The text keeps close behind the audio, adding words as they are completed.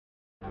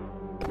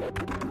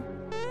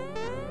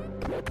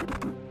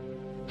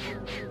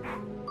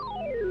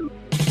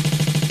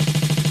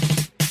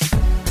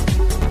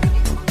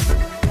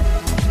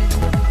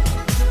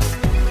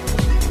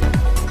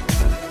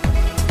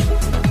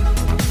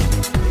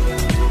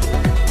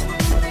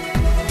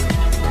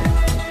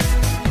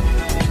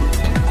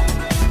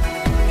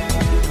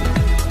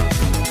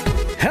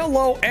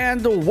Hello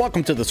and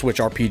welcome to the Switch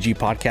RPG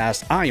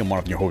podcast. I am one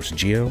of your hosts,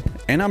 Gio,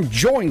 and I'm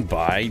joined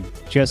by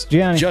Just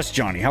Johnny. Just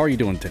Johnny. How are you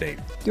doing today?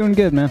 Doing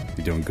good, man.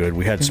 You're doing good.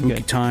 We had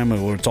spooky time,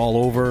 and it's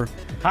all over.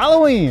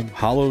 Halloween.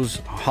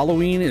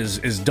 Halloween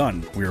is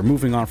done. We are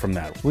moving on from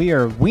that. We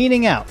are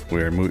weaning out.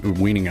 We are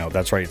weaning out.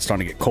 That's right. It's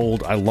starting to get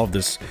cold. I love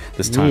this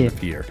time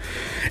of year.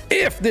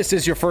 If this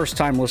is your first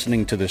time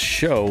listening to this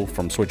show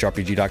from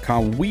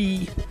SwitchRPG.com,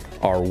 we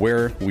are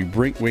where we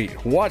bring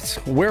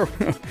where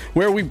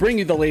we bring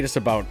you the latest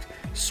about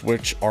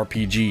Switch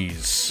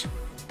RPGs.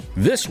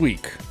 This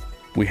week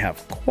we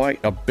have quite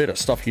a bit of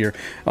stuff here.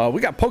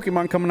 We got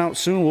Pokemon coming out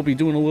soon. We'll be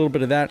doing a little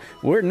bit of that.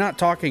 We're not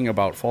talking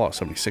about Fallout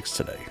 76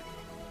 today.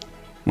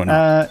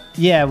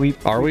 Yeah, we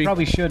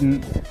probably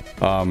shouldn't.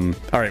 All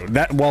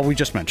right, we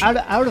just mentioned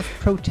out of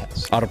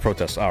protest. Out of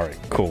protest. All right,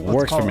 cool. Let's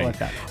works for me. like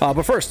that.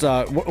 But first,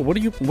 what are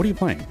you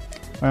playing?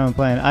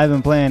 I've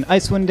been playing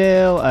Icewind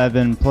Dale. I've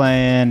been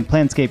playing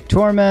Planescape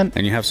Torment.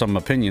 And you have some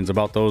opinions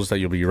about those that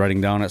you'll be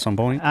writing down at some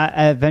point?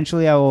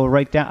 Eventually, I will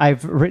write down.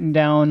 I've written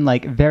down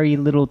like very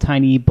little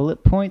tiny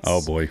bullet points.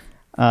 Oh boy.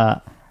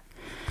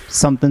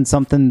 Something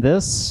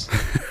this,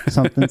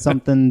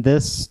 something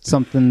this,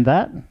 something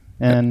that.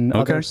 And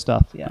other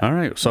stuff, yeah. All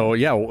right, so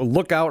yeah,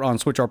 look out on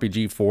Switch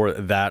RPG for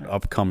that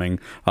upcoming.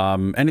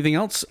 Anything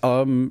else?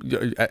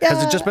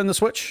 Has it just been the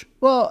Switch?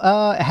 Well,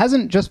 it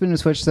hasn't just been the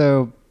Switch.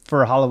 So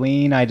for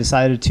Halloween, I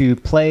decided to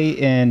play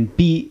and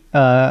beat,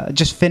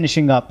 just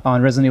finishing up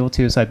on Resident Evil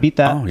 2. So I beat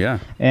that. Oh, yeah.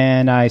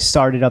 And I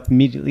started up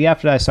immediately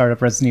after that. I started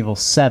up Resident Evil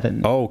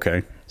 7. Oh,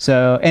 okay.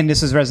 So, and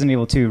this is Resident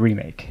Evil 2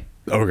 remake.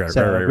 Okay,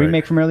 so right.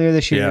 Remake from earlier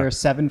this year, Yeah.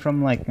 7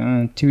 from like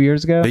 2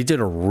 years ago. They did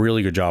a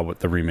really good job with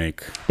the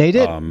remake. They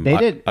did. They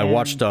did. I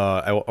watched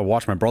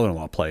my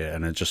brother-in-law play it,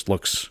 and it just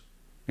looks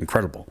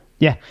incredible.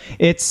 Yeah,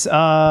 it's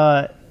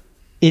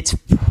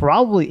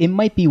probably, it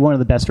might be one of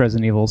the best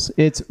Resident Evils.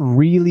 It's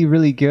really,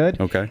 really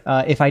good. Okay.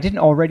 If I didn't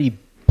already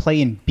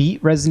play and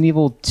beat Resident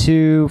Evil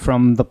 2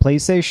 from the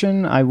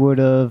PlayStation, I would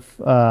have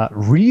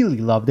really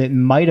loved it.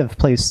 Might have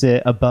placed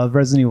it above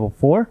Resident Evil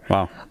 4.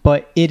 Wow.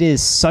 But it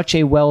is such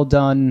a well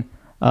done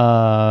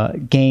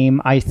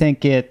game. I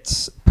think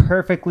it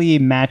perfectly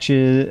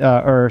matches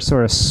or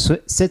sort of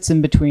sits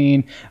in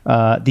between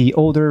the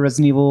older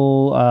Resident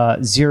Evil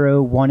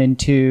 0, 1, and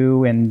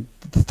 2 and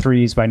the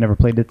 3s, but I never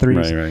played the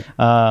 3s.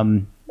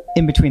 Right.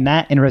 In between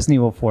that and Resident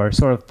Evil 4,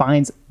 sort of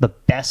finds the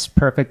best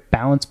perfect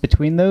balance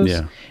between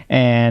those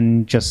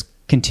and just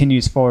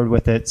continues forward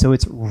with it. So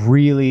it's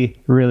really,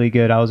 really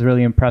good. I was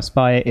really impressed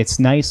by it. It's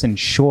nice and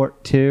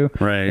short too.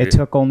 Right. It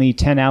took only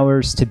 10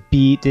 hours to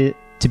beat it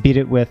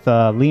with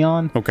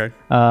Leon. Okay.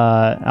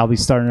 I'll be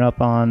starting up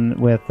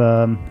with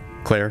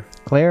Claire.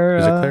 Claire.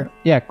 Is it Claire?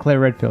 Yeah, Claire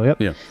Redfield. Yep.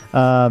 Yeah.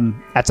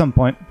 At some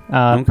point,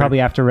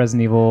 probably after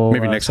Resident Evil.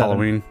 Maybe next 7.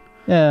 Halloween.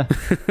 Yeah.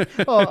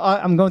 Well,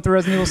 I'm going through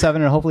Resident Evil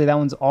 7, and hopefully that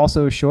one's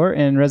also short.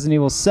 And Resident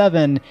Evil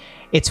 7,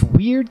 it's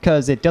weird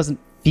because it doesn't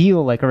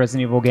feel like a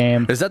Resident Evil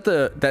game. Is that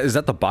the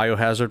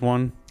Biohazard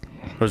one,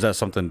 or is that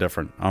something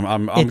different?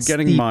 I'm It's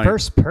getting the my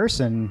first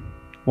person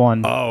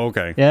one. Oh,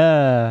 okay.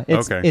 Yeah.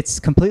 It's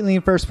completely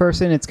in first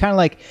person. It's kind of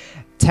like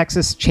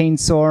Texas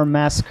Chainsaw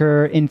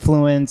Massacre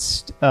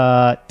influenced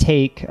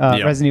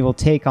Resident Evil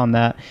take on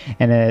that,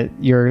 and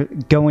you're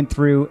going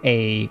through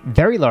a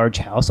very large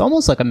house,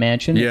 almost like a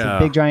mansion. It's a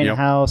big giant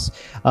house.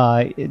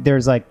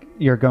 There's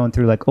you're going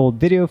through old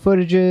video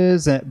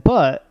footages,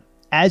 but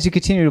as you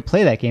continue to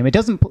play that game, it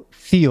doesn't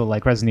feel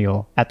like Resident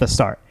Evil at the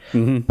start.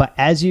 Mm-hmm. But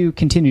as you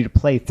continue to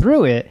play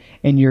through it,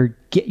 and you're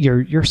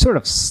sort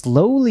of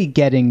slowly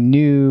getting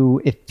new.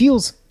 It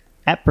feels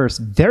at first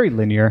very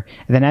linear,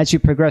 and then as you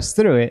progress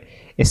through it,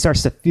 it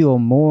starts to feel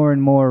more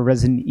and more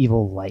Resident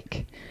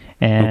Evil-like.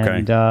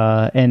 And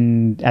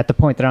and at the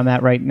point that I'm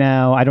at right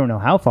now, I don't know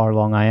how far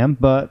along I am,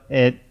 but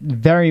it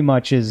very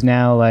much is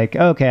now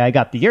okay, I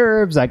got the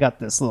herbs, I got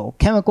this little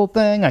chemical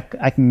thing,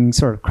 I can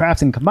sort of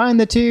craft and combine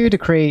the two to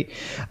create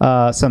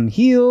some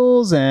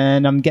heals,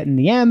 and I'm getting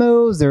the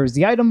ammos, there's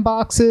the item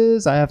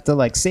boxes, I have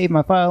to save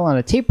my file on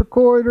a tape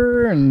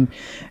recorder, and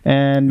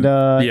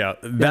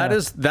that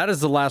is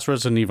the last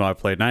Resident Evil I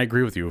played, and I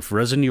agree with you.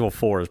 Resident Evil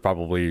 4 is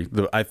probably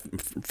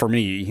for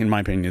me, in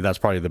my opinion, that's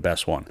probably the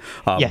best one.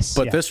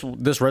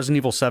 This Resident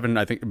Evil 7,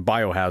 I think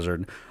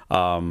Biohazard,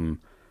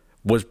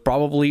 was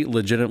probably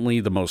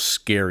legitimately the most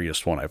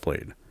scariest one I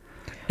played.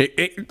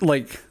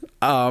 The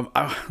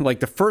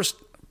first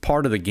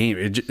part of the game,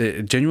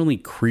 it genuinely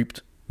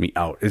creeped me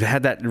out. It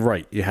had that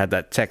right. You had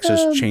that Texas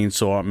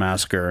Chainsaw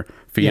Massacre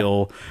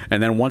feel,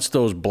 and then once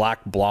those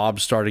black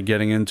blobs started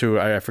getting into,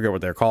 I forget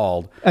what they're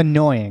called.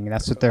 Annoying.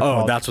 That's what they're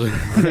called. Oh, that's what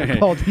they're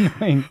called.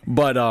 Annoying.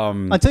 But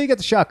until you get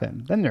the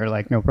shotgun, then they're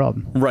like no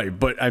problem. Right,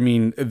 but I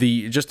mean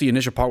the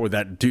initial part with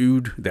that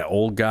dude, that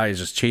old guy, is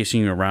just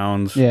chasing you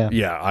around.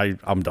 Yeah.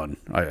 I'm done.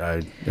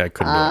 I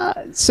couldn't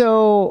do it.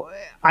 So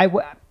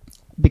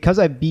because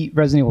I beat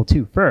Resident Evil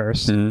 2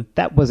 first,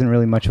 that wasn't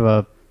really much of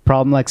a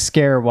problem, like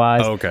scare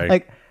wise. Okay.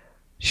 Like,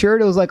 sure,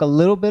 there was like a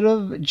little bit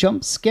of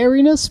jump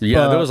scariness.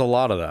 Yeah, there was a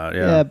lot of that.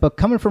 Yeah, but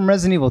coming from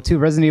Resident Evil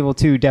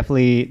 2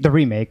 definitely, the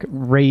remake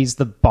raised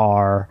the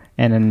bar.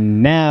 And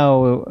then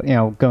now,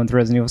 going through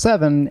Resident Evil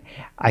 7,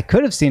 I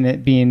could have seen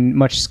it being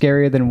much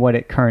scarier than what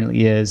it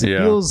currently is. It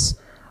feels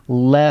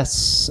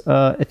less,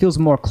 it feels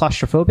more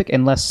claustrophobic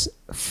and less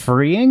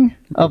freeing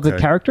of the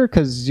character,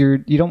 because you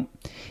don't,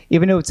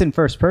 even though it's in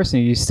first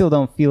person, you still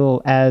don't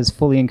feel as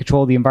fully in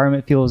control. The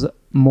environment feels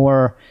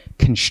more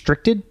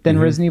constricted than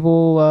Resident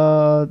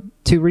Evil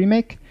 2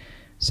 Remake.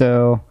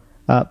 So,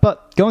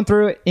 but going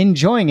through it,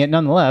 enjoying it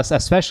nonetheless,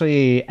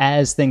 especially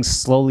as things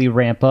slowly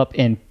ramp up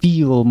and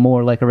feel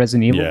more like a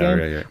Resident Evil game,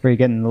 where you're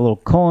getting the little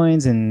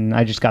coins, and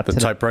I just got the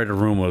typewriter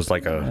room was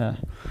like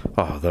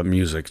the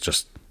music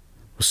just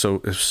so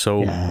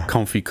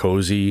comfy,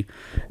 cozy,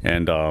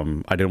 and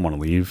I didn't want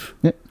to leave.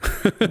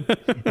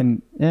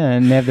 And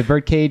they have the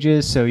bird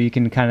cages, so you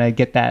can kind of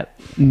get that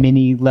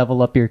mini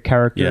level up your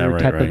character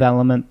type of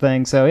element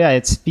thing. So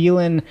it's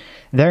feeling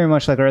very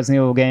much like a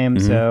Resident Evil game.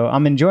 So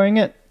I'm enjoying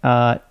it.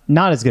 Not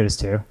as good as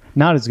 2,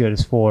 not as good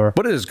as 4,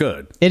 but it is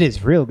good. It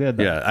is real good,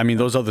 though. Yeah, I mean,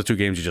 those other 2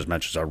 games you just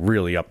mentioned are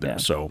really up there.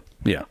 So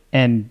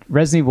and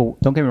Resident Evil,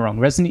 don't get me wrong,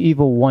 Resident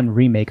Evil 1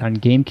 Remake on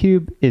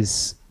GameCube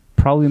is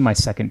probably my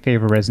second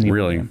favorite Resident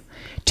Evil game.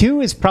 2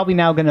 is probably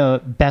now going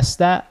to best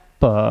that,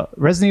 but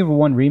Resident Evil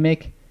 1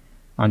 Remake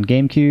on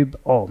GameCube,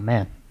 oh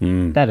man,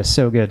 that is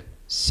so good.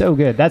 So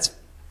good. That's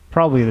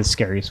probably the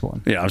scariest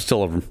one. Yeah, I'm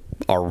still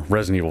a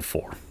Resident Evil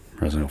 4.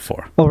 Resident Evil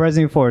 4. Well,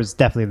 Resident Evil 4 is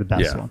definitely the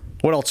best one.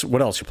 What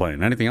else you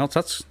playing? Anything else?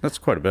 That's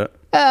quite a bit.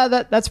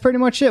 That's pretty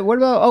much it. What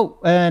about,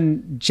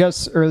 and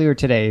just earlier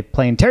today,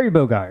 playing Terry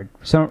Bogard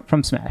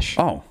from Smash.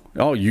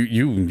 Oh,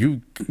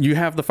 you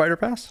have the fighter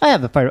pass? I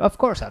have the fighter. Of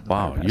course I have the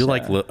fighter pass. Wow, you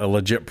like a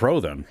legit pro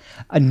then?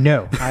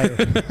 No, I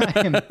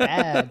am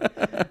bad.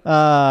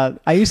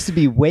 I used to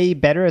be way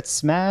better at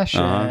Smash,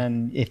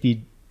 and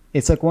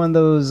it's like one of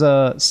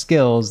those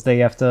skills they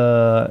have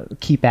to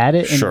keep at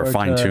it.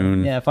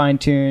 Fine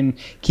tune,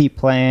 keep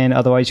playing.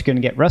 Otherwise, you're going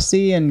to get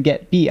rusty and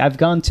get beat. I've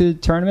gone to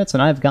tournaments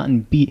and I've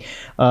gotten beat.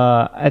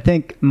 I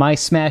think my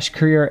Smash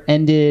career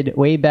ended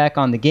way back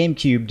on the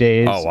GameCube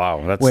days. Oh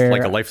wow, that's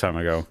like a lifetime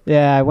ago.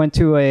 Yeah, I went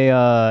to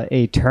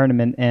a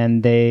tournament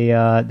and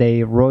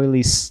they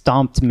royally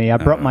stomped me. I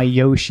brought my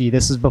Yoshi.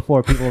 This is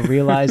before people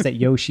realized that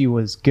Yoshi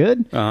was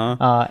good.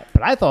 But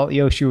I thought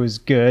Yoshi was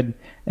good.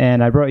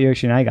 And I brought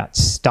Yoshi, and I got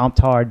stomped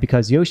hard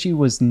because Yoshi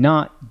was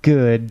not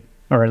good,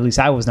 or at least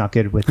I was not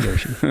good with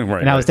Yoshi.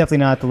 I was definitely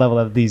not at the level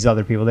of these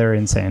other people. They were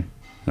insane.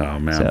 Oh,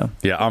 man. So.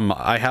 Yeah,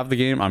 I have the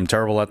game. I'm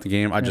terrible at the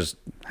game. I just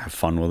have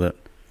fun with it.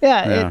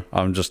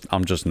 I'm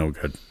just no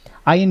good.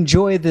 I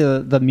enjoy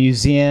the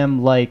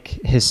museum-like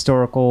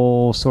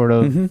historical sort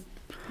of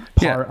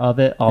part of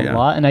it a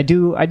lot, and I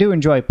do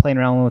enjoy playing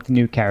around with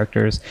new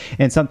characters,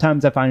 and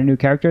sometimes I find a new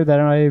character that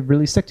I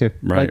really stick to,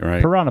 like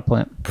Piranha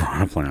Plant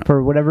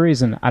for whatever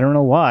reason. I don't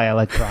know why I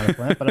like Piranha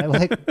Plant, but I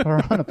like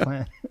Piranha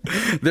Plant.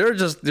 they're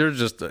just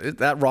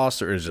that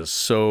roster is just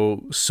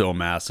so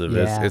massive.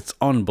 It's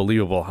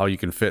unbelievable how you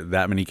can fit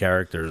that many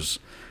characters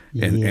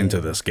into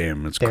this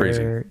game. It's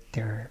crazy.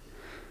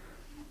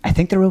 I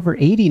think they're over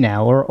 80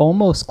 now, or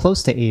almost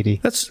close to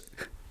 80. That's,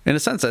 in a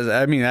sense,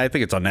 I mean, I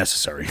think it's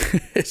unnecessary.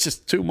 It's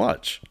just too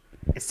much.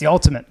 It's the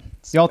ultimate.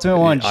 It's the ultimate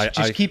one.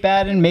 Just keep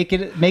adding, make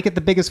it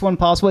the biggest one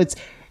possible.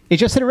 It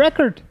just hit a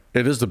record.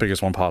 It is the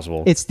biggest one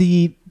possible. It's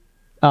the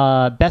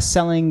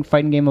best-selling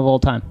fighting game of all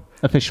time,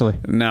 officially.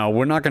 Now,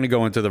 we're not going to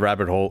go into the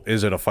rabbit hole.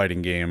 Is it a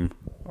fighting game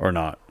or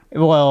not?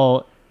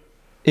 Well,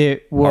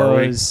 it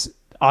was.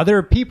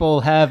 Other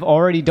people have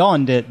already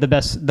donned it the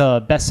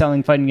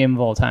best-selling fighting game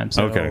of all time.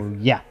 So,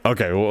 yeah.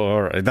 Okay, well,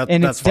 all right.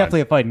 That's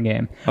definitely a fighting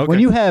game. Okay. When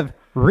you have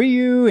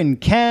Ryu and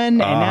Ken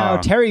and now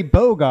Terry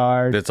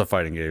Bogard, it's a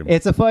fighting game.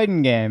 It's a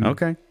fighting game.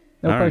 Okay.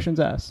 No questions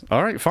asked.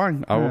 All right,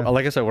 fine.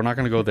 Like I said, we're not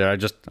going to go there. I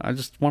just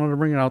wanted to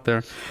bring it out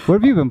there. What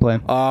have you been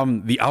playing?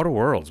 The Outer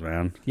Worlds,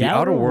 man. The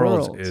Outer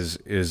Worlds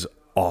is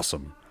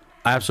awesome.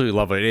 I absolutely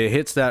love it. It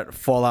hits that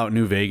Fallout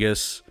New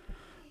Vegas,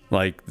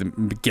 like the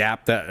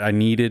gap that I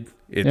needed.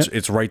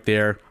 It's right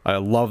there. I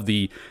love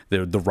the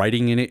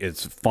writing in it.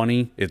 It's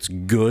funny. It's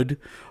good.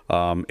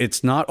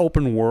 It's not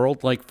open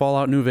world like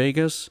Fallout New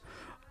Vegas,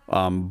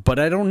 but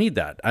I don't need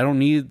that. I don't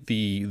need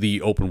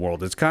the open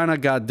world. It's kind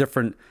of got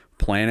different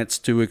planets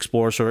to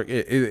explore, so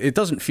it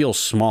doesn't feel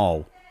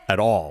small at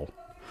all.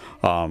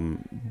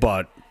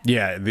 But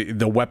yeah,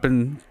 the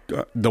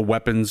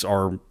weapons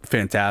are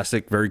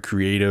fantastic, very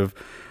creative.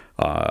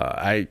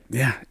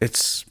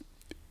 It's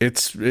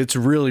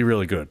really,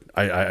 really good.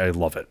 I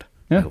love it.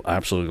 Yeah. I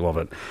absolutely love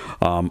it.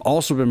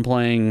 Also been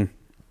playing.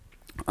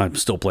 I'm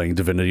still playing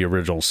Divinity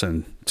Original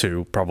Sin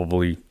 2,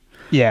 probably.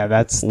 Yeah,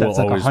 that's like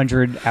always,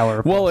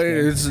 100-hour. Well,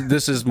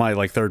 this is my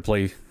like third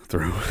play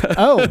through.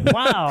 Oh,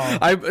 wow.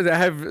 I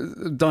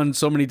have done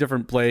so many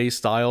different play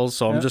styles,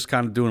 so I'm just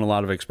kind of doing a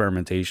lot of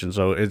experimentation.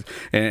 So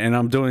and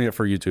I'm doing it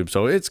for YouTube,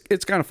 so it's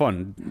kind of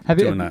fun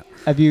doing that.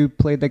 Have you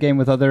played the game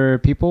with other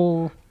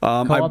people?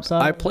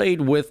 I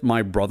played with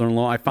my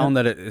brother-in-law. I found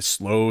that it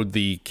slowed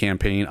the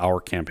campaign,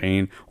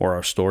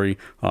 our story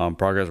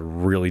progress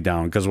really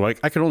down, because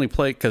I could only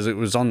play, because it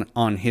was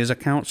on his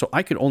account, so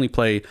I could only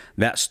play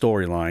that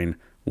storyline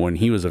when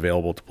he was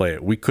available to play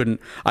it.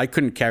 I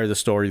couldn't carry the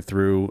story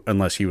through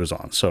unless he was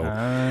on. So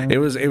it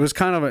was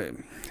kind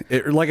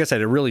of like I said,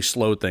 it really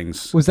slowed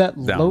things. Was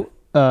that down.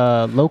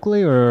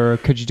 Locally, or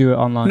could you do it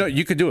online? No,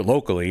 you could do it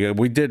locally.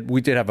 We did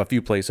have a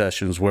few play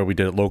sessions where we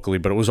did it locally,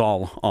 but it was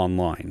all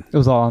online. It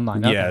was all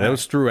online. Okay. Yeah, that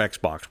was through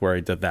Xbox where I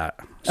did that.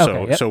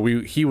 So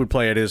he would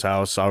play at his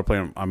house, I would play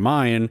on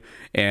mine,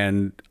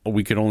 and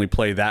we could only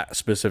play that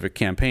specific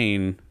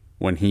campaign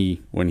when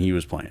he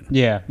was playing.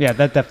 Yeah,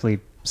 that definitely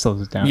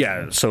slows it down.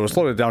 Yeah, so it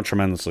slowed it down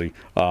tremendously.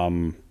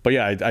 But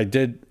yeah, I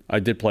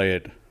did play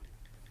it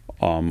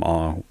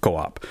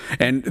co-op,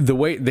 and the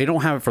way they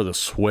don't have it for the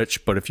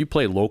Switch, but if you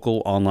play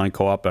local online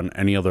co-op on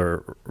any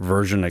other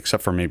version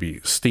except for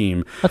maybe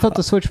Steam, I thought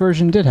the Switch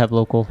version did have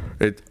local.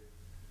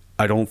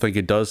 I don't think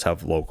it does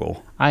have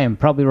local. I am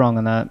probably wrong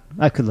on that.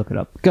 I could look it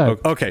up. Go ahead.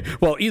 Okay.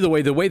 Well, either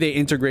way, the way they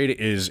integrate it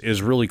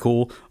is really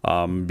cool,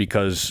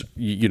 because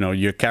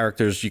your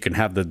characters, you can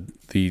have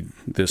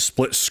the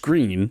split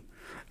screen.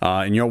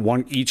 And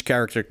each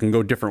character can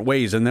go different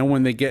ways, and then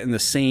when they get in the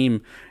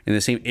same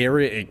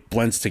area, it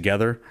blends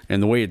together.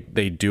 And the way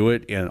they do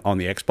it on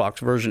the Xbox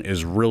version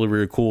is really,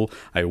 really cool.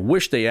 I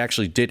wish they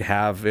actually did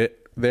have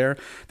it there.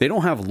 They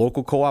don't have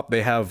local co-op;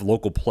 they have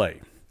local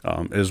play.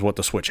 Is what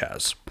the Switch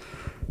has.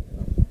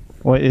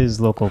 What is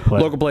local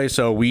play? Local play.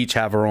 So we each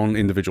have our own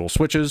individual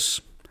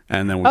Switches,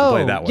 and then we can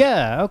play that way.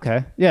 Yeah.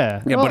 Okay.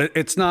 Yeah. Yeah, but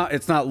it's not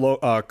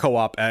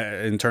co-op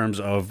in terms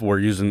of we're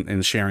using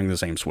and sharing the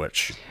same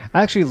Switch.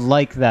 I actually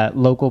like that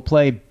local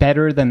play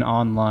better than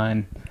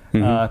online.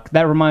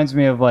 That reminds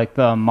me of like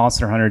the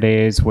Monster Hunter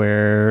days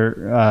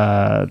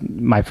where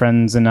my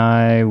friends and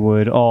I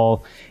would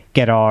all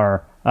get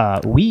our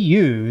Wii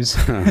U's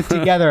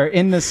together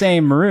in the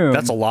same room.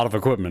 That's a lot of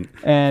equipment.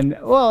 And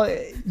well,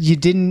 you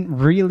didn't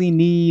really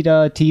need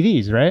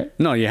TVs, right?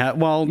 No, you have.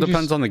 Well, it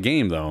depends on the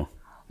game, though.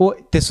 Well,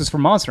 this was for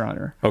Monster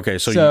Hunter. Okay,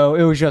 so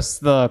it was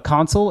just the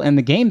console and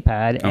the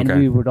gamepad, and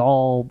we would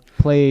all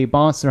play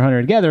Monster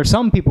Hunter together.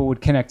 Some people would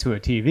connect to a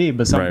TV,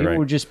 but some people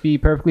would just be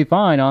perfectly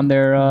fine on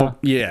their.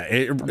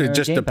 It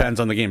just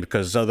depends on the game,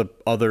 because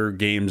other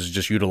games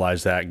just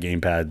utilize that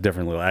gamepad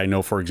differently. I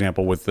know, for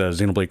example, with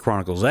Xenoblade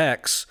Chronicles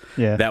X,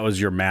 that was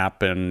your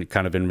map and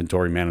kind of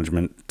inventory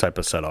management type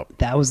of setup.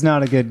 That was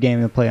not a good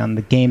game to play on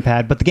the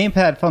gamepad, but the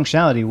gamepad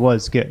functionality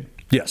was good.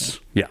 Yes.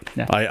 Yeah.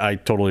 I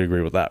totally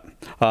agree with that.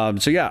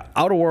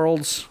 Outer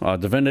Worlds,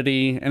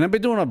 Divinity, and I've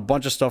been doing a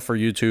bunch of stuff for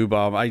YouTube.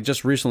 I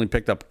just recently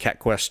picked up Cat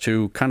Quest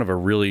 2, kind of a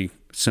really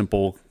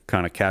simple,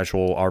 kind of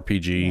casual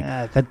RPG.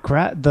 Yeah,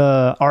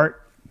 the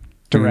art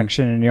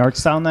direction and the art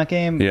style in that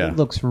game, it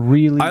looks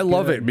really good. I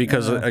love it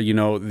because,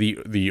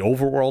 the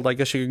overworld, I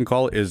guess you can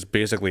call it, is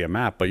basically a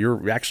map, but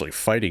you're actually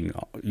fighting,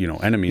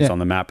 enemies on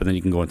the map, and then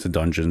you can go into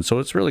dungeons. So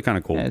it's really kind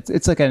of cool. Yeah,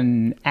 it's like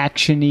an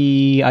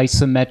action-y,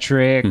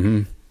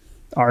 isometric...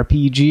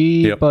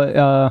 RPG, but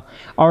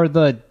are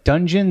the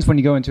dungeons, when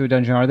you go into a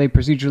dungeon, are they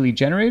procedurally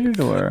generated,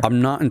 or?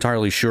 I'm not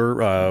entirely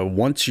sure.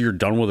 Once you're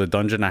done with a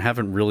dungeon, I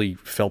haven't really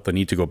felt the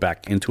need to go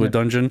back into a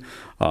dungeon,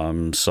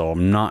 so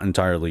I'm not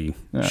entirely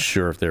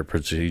sure if they're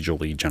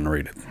procedurally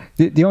generated.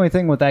 The only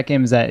thing with that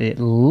game is that it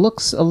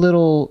looks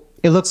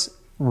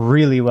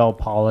really well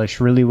polished,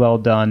 really well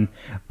done,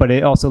 but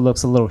it also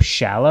looks a little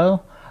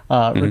shallow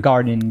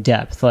regarding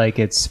depth. Like,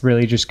 it's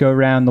really just go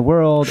around the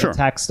world,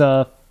 attack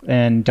stuff,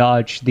 and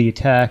dodge the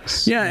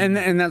attacks. Yeah,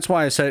 and that's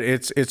why I said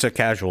it's a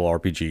casual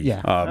RPG.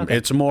 Yeah,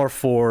 it's more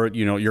for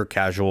your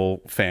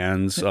casual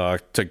fans to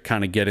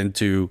kind of get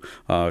into,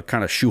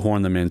 kind of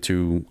shoehorn them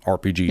into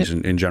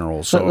RPGs in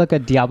general. So like a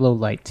Diablo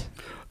Light,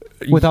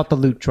 without the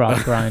loot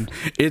drop grind.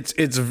 It's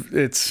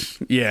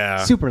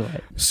super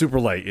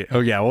light. Oh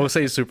yeah, we'll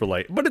say super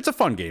light, but it's a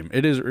fun game.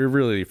 It is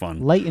really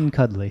fun. Light and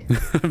cuddly.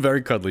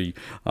 Very cuddly.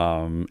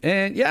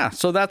 And yeah,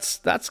 so that's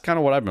kind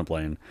of what I've been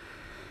playing.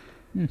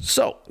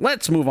 So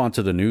let's move on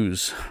to the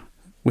news.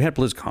 We had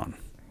BlizzCon.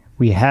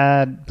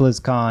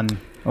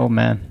 Oh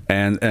man!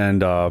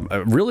 And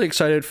really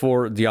excited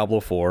for Diablo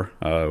 4,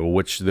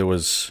 which there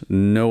was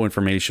no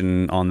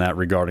information on that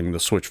regarding the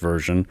Switch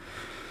version,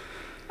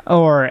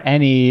 or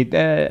any.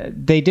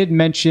 They did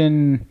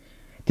mention.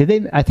 Did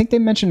they? I think they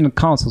mentioned the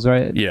consoles,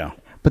 right? Yeah.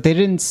 But they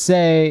didn't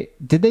say.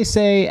 Did they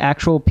say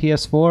actual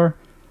PS4?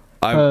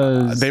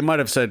 They might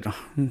have said,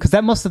 because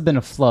that must have been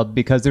a flub,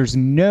 because there's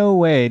no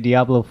way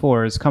Diablo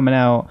 4 is coming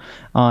out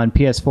on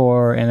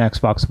PS4 and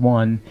Xbox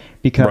One,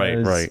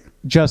 because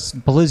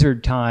just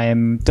Blizzard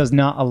time does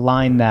not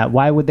align that.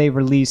 Why would they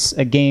release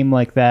a game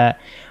like that?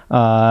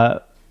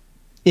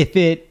 If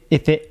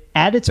it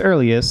at its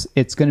earliest,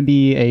 it's going to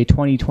be a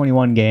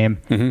 2021 game,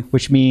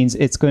 which means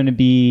it's going to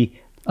be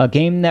a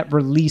game that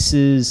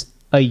releases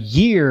a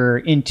year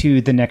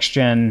into the next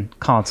gen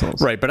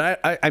consoles. Right, but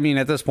I mean,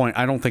 at this point,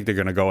 I don't think they're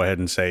going to go ahead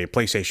and say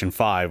PlayStation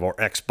 5 or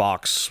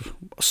Xbox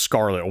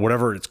Scarlet or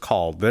whatever it's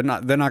called. They're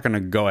not going to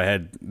go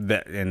ahead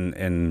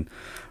and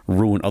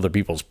ruin other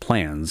people's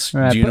plans.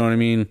 Right, Do you know what I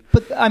mean?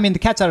 But I mean, the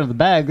cat's out of the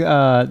bag.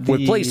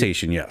 With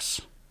PlayStation,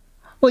 yes.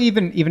 Well,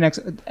 even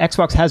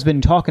Xbox has been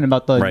talking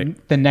about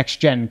the next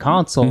gen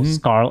console,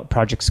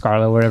 Project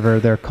Scarlet, whatever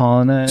they're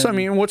calling it. So I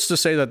mean, what's to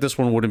say that this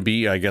one wouldn't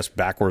be, I guess,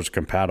 backwards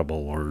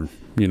compatible, or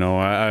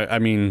I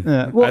mean,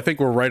 I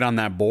think we're right on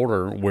that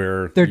border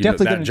where they're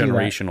definitely that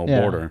generational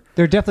border.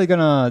 They're definitely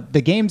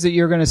the games that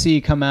you're gonna see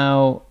come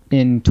out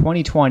in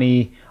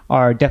 2020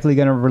 are definitely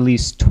going to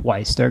release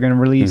twice. They're going to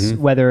release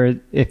whether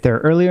if they're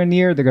earlier in the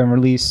year, they're going to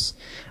release,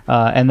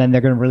 and then they're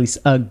going to release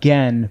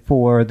again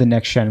for the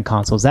next gen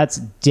consoles. That's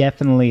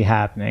definitely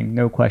happening,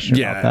 no question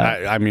about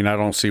that. I mean, I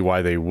don't see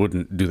why they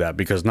wouldn't do that,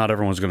 because not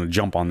everyone's going to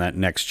jump on that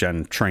next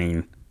gen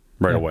train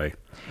right away.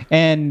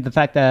 And the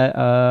fact that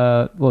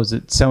what was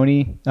it,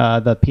 Sony,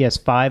 the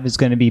PS5 is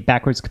going to be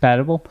backwards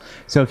compatible.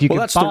 So if you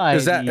could buy,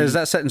 is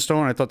that set in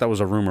stone? I thought that was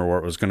a rumor where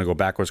it was going to go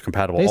backwards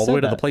compatible all the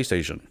way to the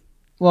PlayStation.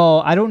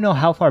 Well, I don't know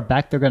how far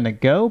back they're going to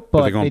go,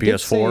 but they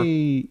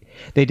PS4?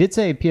 They did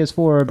say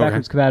PS4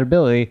 backwards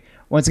compatibility.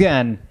 Once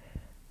again,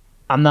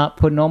 I'm not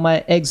putting all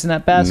my eggs in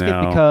that basket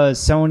because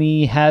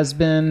Sony has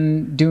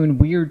been doing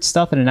weird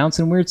stuff and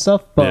announcing weird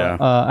stuff.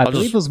 But I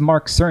believe it was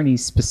Mark Cerny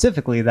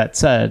specifically that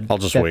said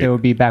that there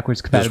would be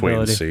backwards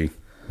compatibility. Just wait and see.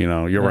 You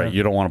know, you're right.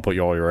 You don't want to put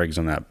all your eggs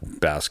in that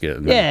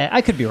basket. Yeah,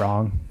 I could be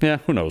wrong. Yeah,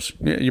 who knows?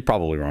 Yeah, you're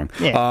probably wrong.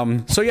 Yeah.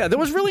 So there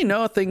was really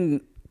nothing,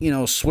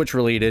 Switch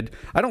related.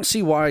 I don't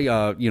see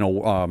why,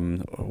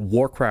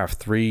 Warcraft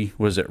 3,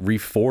 was it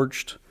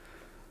Reforged?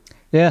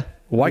 Yeah.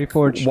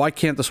 Reforged. Why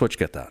can't the Switch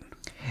get that?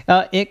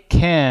 It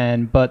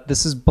can, but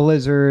this is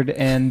Blizzard,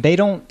 and they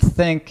don't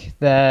think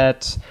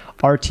that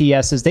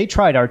RTSs. They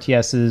tried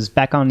RTSs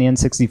back on the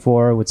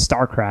N64 with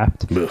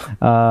StarCraft,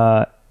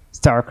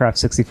 StarCraft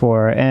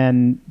 64,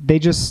 and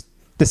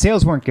the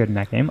sales weren't good in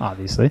that game,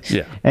 obviously.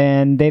 Yeah.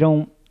 And they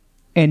don't.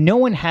 And no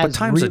one has. But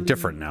times are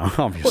different now,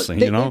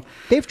 obviously.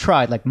 They've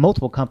tried. Like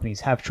multiple companies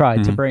have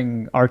tried to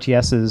bring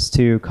RTSs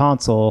to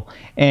console,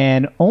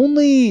 and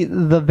only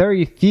the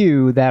very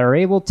few that are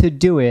able to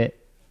do it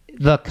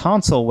the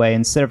console way,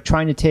 instead of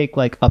trying to take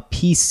like a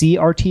PC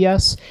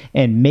RTS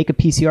and make a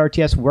PC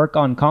RTS work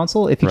on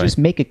console. If you just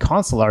make a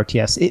console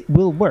RTS, it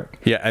will work.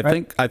 Yeah,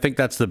 I think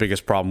that's the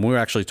biggest problem. We were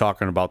actually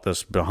talking about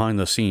this behind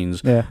the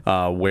scenes, where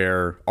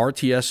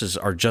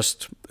RTSs are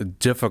just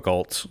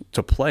difficult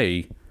to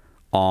play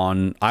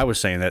on. I was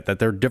saying that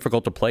they're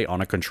difficult to play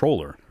on a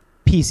controller.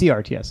 PC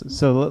RTSs.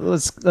 So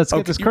let's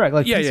get this correct.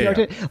 Like PC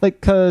RTS,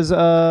 like because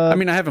I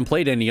mean, I haven't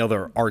played any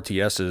other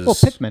RTSs. Well,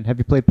 Pikmin. Have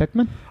you played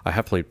Pikmin? I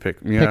have played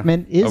Pikmin. Yeah.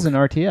 Pikmin is an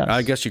RTS.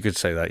 I guess you could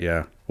say that.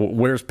 Yeah.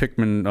 Where's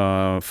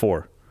Pikmin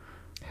 4?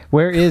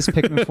 Where is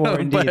Pikmin 4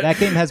 indeed? That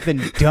game has been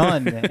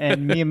done,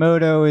 and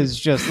Miyamoto is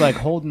just like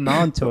holding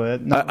on to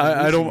it.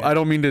 I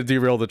don't mean to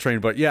derail the train,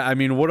 but yeah, I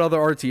mean, what other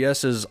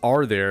RTSs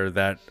are there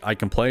that I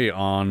can play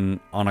on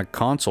a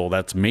console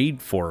that's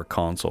made for a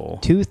console?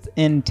 Tooth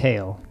and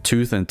Tail.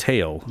 Tooth and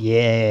Tail.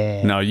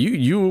 Yeah. Now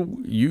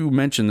you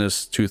mentioned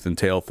this Tooth and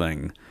Tail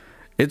thing.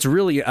 It's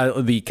really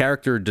the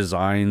character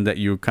design that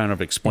you're kind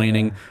of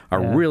explaining are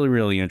really,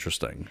 really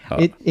interesting.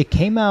 It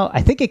came out.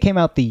 I think it came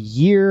out the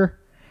year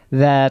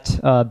that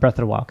Breath of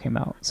the Wild came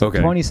out. So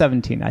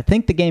 2017. I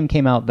think the game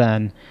came out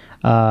then.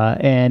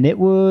 And it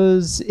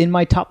was in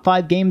my top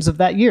 5 games of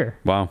that year.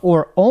 Wow.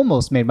 Or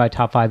almost made my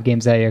top 5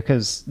 games that year,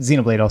 because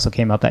Xenoblade also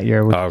came out that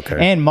year.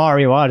 And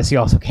Mario Odyssey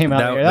also came out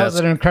that year. That was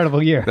an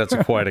incredible year. That's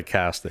quite a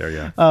cast there,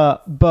 yeah.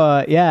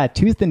 But yeah,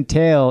 Tooth and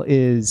Tail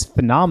is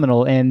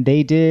phenomenal. And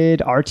they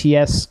did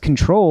RTS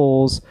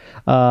controls.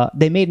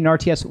 They made an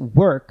RTS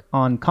work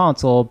on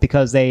console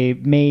because they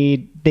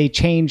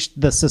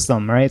changed the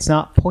system, right? It's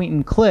not point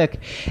and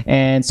click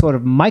and sort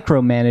of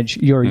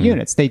micromanage your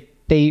units.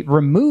 They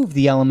remove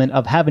the element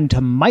of having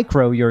to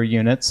micro your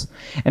units,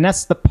 and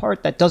that's the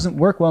part that doesn't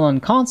work well on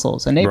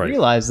consoles. And they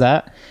realize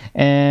that,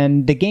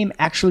 and the game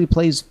actually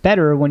plays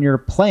better when you're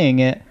playing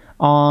it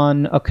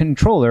on a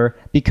controller,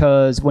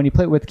 because when you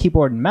play it with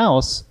keyboard and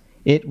mouse,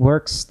 it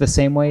works the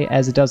same way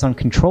as it does on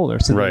controller.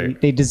 So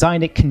they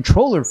designed it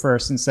controller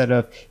first instead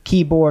of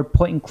keyboard,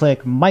 point and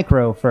click,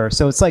 micro first.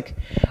 So it's like,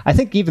 I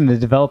think even the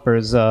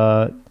developers had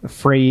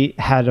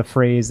a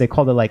phrase, they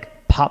called it like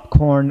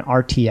popcorn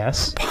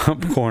RTS.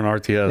 Popcorn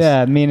RTS.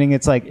 Yeah, meaning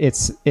it's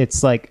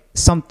like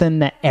something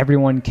that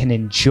everyone can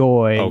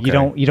enjoy. Okay.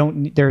 You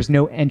don't there's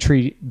no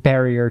entry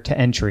barrier to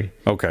entry.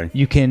 Okay.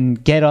 You can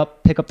get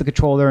up, pick up the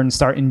controller and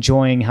start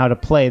enjoying how to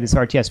play this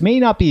RTS.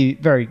 May not be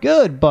very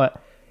good, but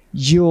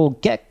you'll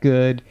get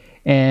good,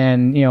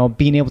 and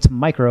being able to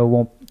micro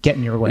won't get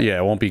in your way. Yeah,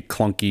 it won't be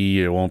clunky,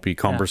 it won't be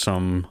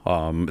cumbersome.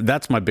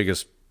 That's my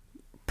biggest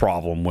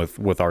problem with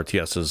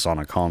RTSs on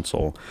a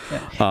console.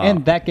 Yeah.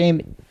 And that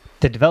game,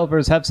 the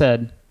developers have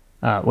said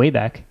way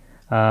back,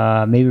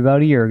 maybe about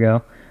a year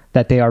ago,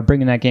 that they are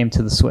bringing that game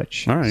to the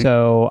Switch. All right.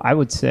 So I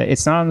would say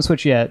it's not on the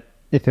Switch yet.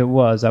 If it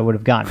was, I would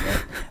have gotten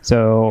it.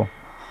 So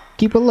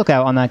keep a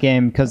lookout on that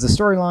game, because the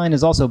storyline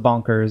is also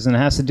bonkers, and it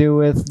has to do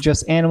with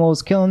just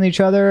animals killing each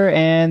other,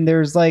 and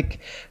there's like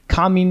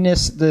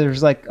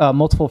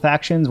multiple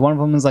factions. One of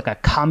them is like a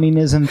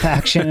communism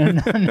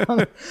faction.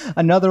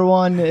 another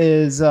one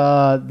is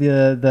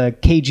the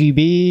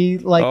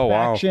KGB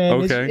faction.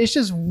 Wow. Okay. It's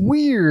just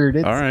weird.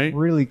 It's all right.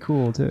 really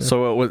cool too.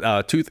 So it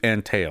was Tooth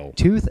and Tail.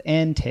 Tooth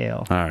and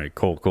Tail. All right,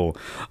 cool.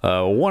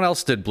 What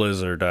else did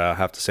Blizzard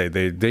have to say?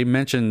 They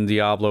mentioned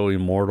Diablo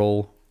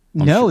Immortal.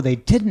 No, they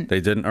didn't.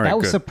 They didn't. All right, that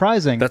was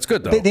surprising. That's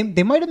good though.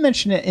 They might have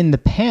mentioned it in the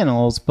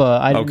panels,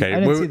 but I didn't see the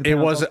panels. It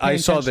was. I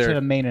saw their to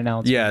the main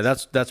announcement. Yeah,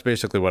 that's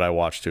basically what I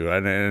watched too.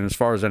 And as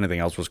far as anything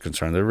else was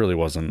concerned, there really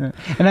wasn't. Yeah.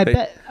 And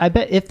I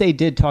bet if they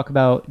did talk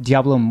about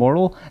Diablo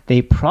Immortal,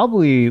 they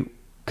probably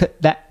could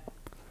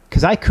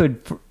because I could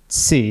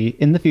see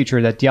in the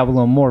future that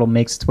Diablo Immortal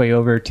makes its way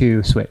over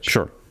to Switch.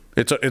 Sure.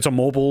 It's a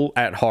mobile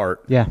at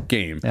heart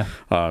game.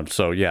 Yeah.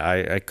 So yeah,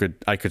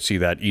 I could see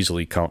that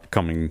easily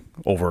coming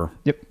over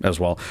as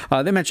well.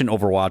 They mentioned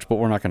Overwatch, but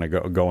we're not going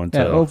to go into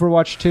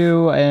Overwatch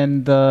 2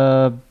 and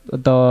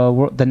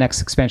the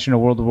next expansion of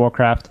World of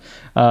Warcraft.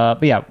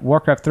 But yeah,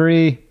 Warcraft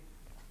 3.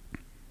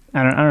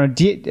 I don't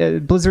know.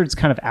 Blizzard's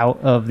kind of out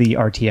of the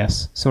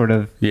RTS sort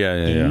of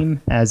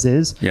game as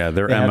is. Yeah,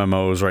 they're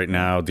MMOs right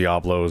now.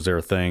 Diablo is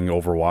their thing.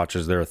 Overwatch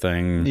is their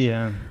thing.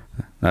 Yeah.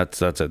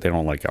 That's it. They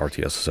don't like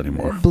RTSs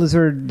anymore.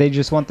 Blizzard, they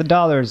just want the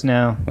dollars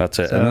now. That's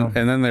it. So.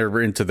 And then they're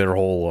into their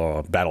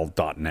whole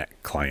Battle.net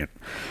client.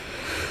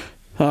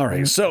 All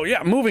right. So,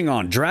 yeah, moving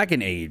on.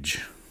 Dragon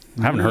Age.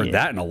 I haven't heard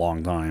that in a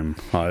long time.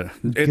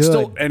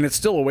 It's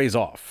still a ways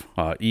off.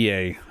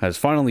 EA has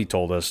finally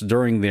told us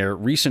during their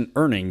recent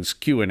earnings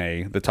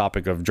Q&A, the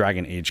topic of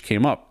Dragon Age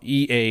came up.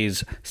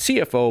 EA's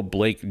CFO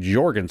Blake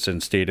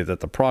Jorgensen stated that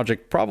the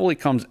project probably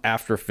comes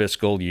after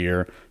fiscal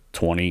year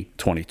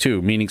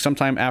 2022, meaning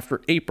sometime after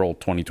April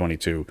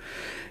 2022.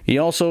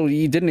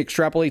 He didn't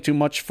extrapolate too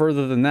much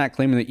further than that,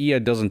 claiming that EA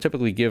doesn't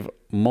typically give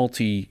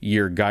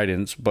multi-year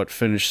guidance, but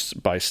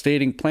finished by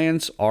stating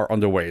plans are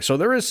underway. So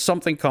there is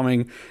something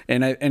coming,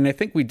 and I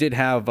think we did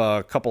have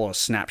a couple of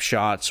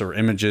snapshots or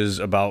images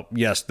about,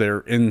 yes, they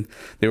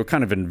were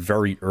kind of in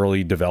very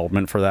early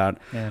development for that.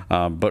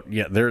 Yeah. But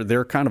yeah,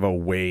 they're kind of a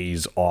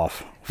ways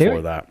off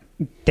for that.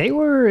 They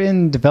were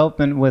in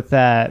development with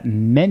that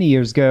many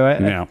years ago.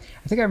 I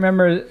think I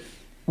remember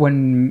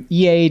when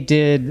EA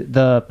did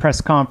the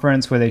press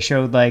conference where they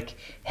showed like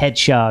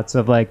headshots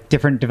of like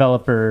different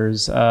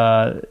developers.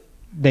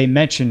 They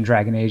mentioned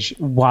Dragon Age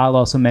while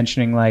also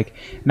mentioning like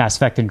Mass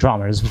Effect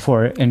Andromeda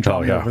before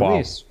Andromeda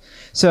released. Wow.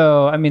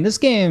 So, I mean, this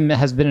game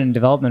has been in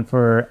development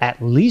for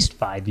at least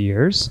 5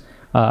 years,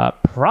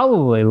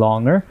 probably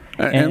longer.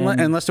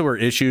 Unless there were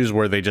issues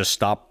where they just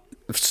stopped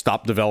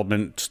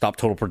development, stopped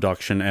total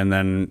production, and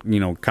then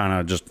kind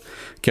of just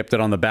kept it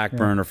on the back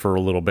burner for a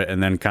little bit,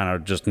 and then kind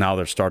of just now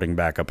they're starting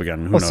back up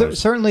again. Who knows?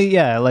 Certainly,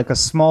 like a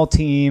small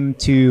team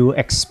to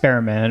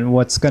experiment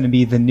what's going to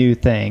be the new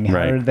thing.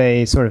 How do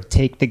they sort of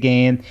take the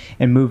game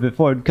and move it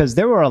forward? Because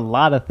there were a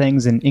lot of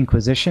things in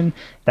Inquisition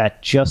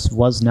that just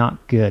was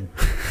not good.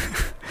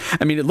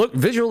 I mean, it looked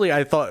visually.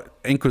 I thought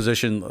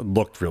Inquisition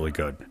looked really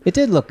good. It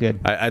did look good.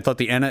 I thought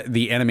the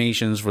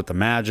animations with the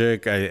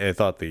magic. I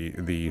thought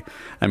the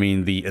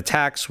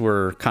attacks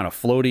were kind of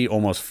floaty,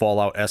 almost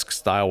Fallout-esque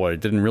style, where it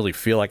didn't really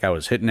feel like I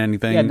was hitting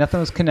anything. Yeah, nothing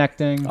was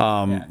connecting.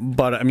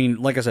 But I mean,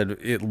 like I said,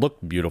 it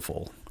looked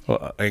beautiful,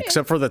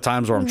 except for the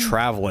times where I'm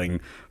traveling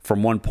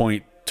from one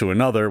point to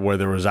another where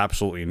there was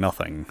absolutely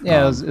nothing.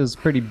 Yeah, it was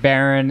pretty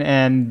barren,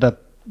 and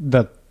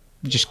the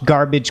just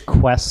garbage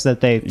quests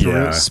that they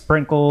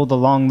sprinkled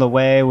along the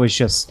way was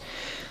just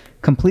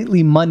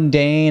completely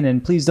mundane.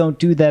 And please don't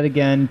do that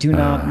again. Do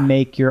not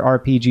make your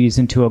RPGs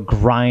into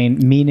a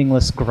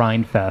meaningless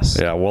grind fest.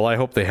 Yeah, well, I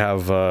hope they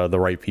have the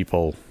right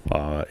people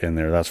in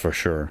there. That's for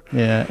sure.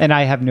 Yeah, and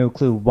I have no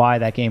clue why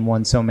that game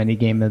won so many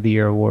Game of the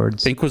Year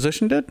awards.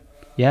 Inquisition did?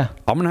 Yeah.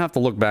 I'm going to have to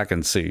look back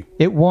and see.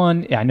 It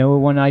won, I know it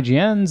won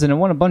IGN's, and it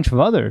won a bunch of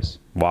others.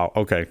 Wow,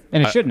 okay.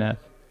 And it shouldn't have.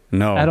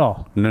 No. At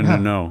all.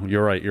 No.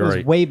 You're right.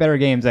 There's way better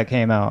games that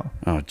came out.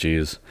 Oh,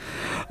 geez.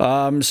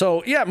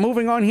 So, yeah,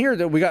 moving on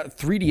here, we got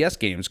 3DS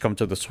games come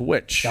to the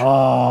Switch.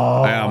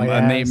 Oh, yes.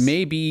 And they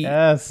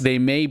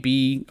may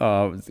be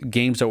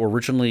games that were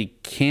originally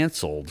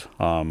canceled,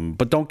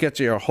 but don't get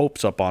your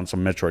hopes up on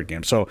some Metroid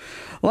games. So,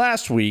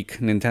 last week,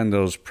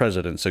 Nintendo's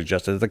president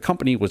suggested that the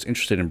company was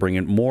interested in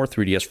bringing more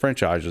 3DS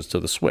franchises to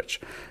the Switch,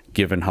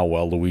 given how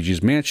well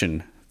Luigi's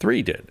Mansion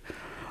 3 did.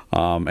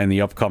 And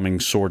the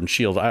upcoming Sword and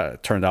Shield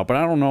turned out, but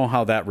I don't know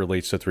how that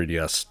relates to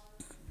 3DS.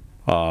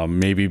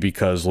 Maybe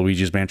because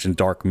Luigi's Mansion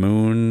Dark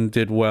Moon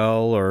did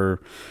well,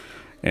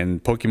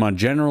 and Pokemon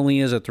generally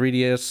is a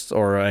 3DS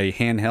or a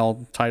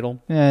handheld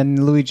title.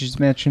 And Luigi's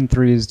Mansion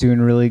 3 is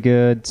doing really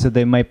good, so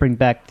they might bring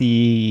back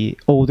the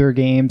older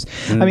games.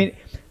 I mean,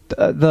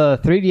 The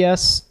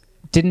 3DS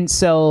didn't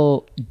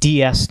sell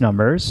DS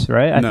numbers,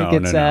 right? I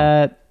think it's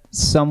at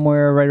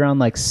somewhere right around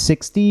like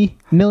 60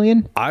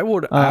 million. I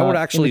would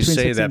actually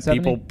say that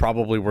people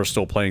probably were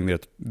still playing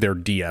their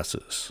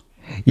DSs.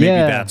 Maybe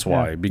that's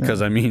why.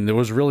 Because I mean, there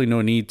was really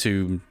no need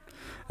to,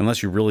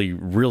 unless you really,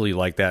 really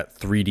like that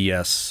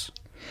 3DS.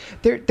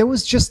 There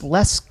was just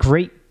less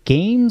great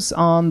games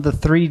on the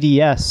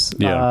 3DS.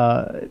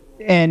 Yeah.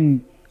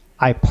 And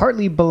I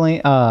partly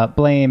blame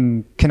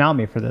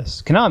Konami for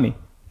this. Konami,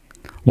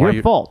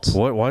 your fault.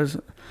 Why is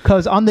it?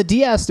 Because on the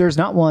DS, there's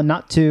not one,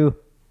 not two,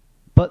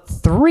 but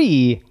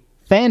 3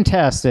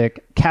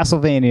 fantastic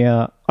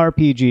Castlevania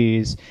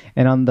RPGs.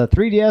 And on the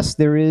 3DS,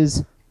 there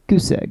is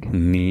Goose Egg.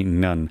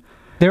 None.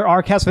 There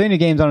are Castlevania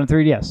games on the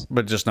 3DS.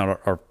 But just not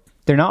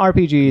They're not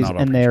RPGs,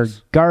 and they're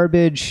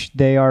garbage.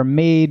 They are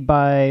made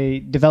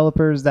by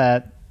developers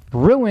that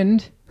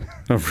ruined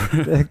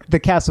the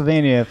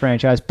Castlevania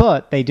franchise,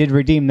 but they did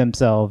redeem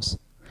themselves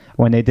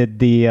when they did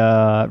the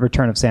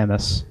Return of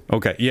Samus.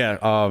 Okay,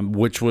 yeah,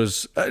 which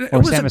was...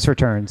 Samus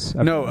Returns.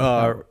 I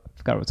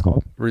forgot what it's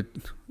called.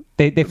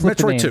 They flipped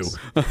Metroid the names.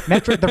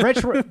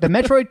 2. the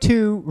Metroid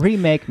 2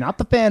 remake, not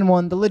the fan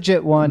one, the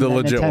legit one. The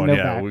legit Nintendo one,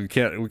 yeah. back. We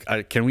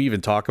can't. Can we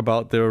even talk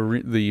about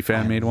the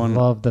fan made one?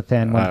 Love the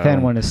fan one.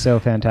 Fan one is so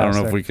fantastic. I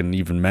don't know if we can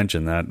even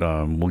mention that.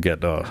 We'll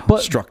get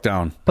struck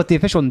down. But the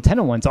official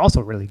Nintendo one's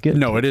also really good.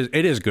 No, it is.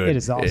 It is good. It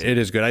is awesome. It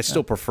is good. I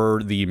still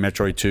prefer the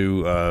Metroid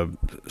 2.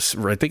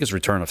 I think it's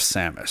Return of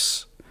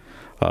Samus,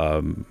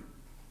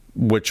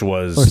 which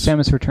was or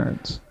Samus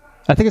Returns.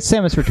 I think it's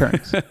Samus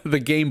Returns. The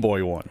Game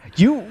Boy one.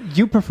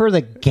 You prefer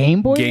the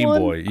Game Boy Game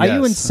one? Boy, yes. Are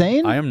you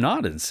insane? I am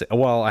not insane.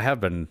 Well, I have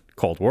been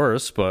called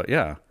worse, but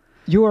yeah.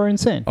 You are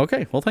insane.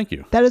 Okay, well, thank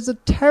you. That is a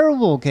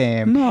terrible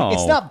game. No.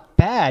 It's not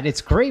bad.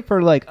 It's great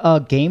for like a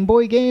Game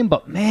Boy game,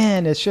 but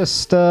man, it's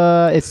just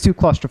it's too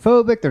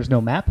claustrophobic. There's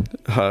no map.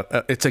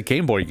 It's a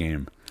Game Boy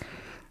game.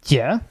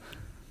 Yeah.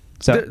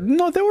 So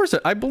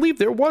I believe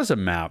there was a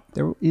map.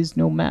 There is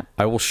no map.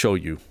 I will show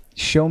you.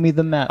 Show me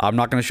the map. I'm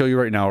not going to show you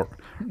right now.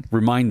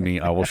 Remind me.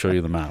 I will show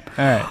you the map.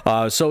 All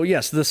right. So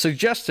yes, the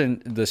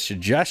suggestion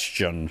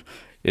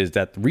is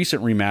that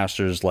recent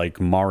remasters like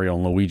Mario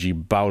and Luigi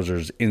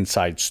Bowser's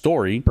Inside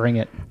Story bring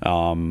it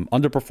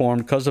underperformed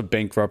because of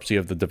bankruptcy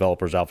of the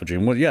developers Alpha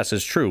Dream. Well, yes,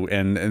 it's true,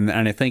 and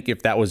I think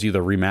if that was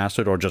either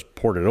remastered or just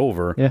ported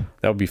over,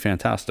 that would be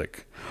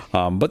fantastic.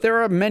 But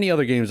there are many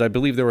other games. I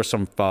believe there were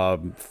some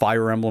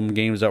Fire Emblem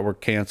games that were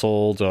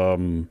canceled.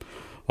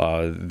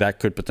 That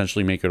could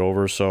potentially make it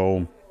over.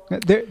 So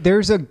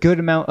there's a good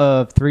amount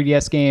of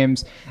 3DS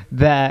games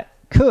that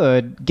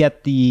could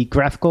get the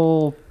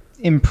graphical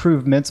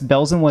improvements,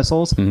 bells and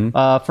whistles.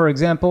 Mm-hmm. For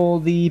example,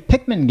 the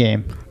Pikmin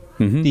game,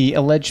 the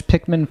alleged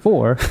Pikmin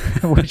 4,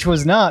 which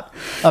was not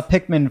a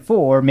Pikmin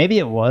 4. Maybe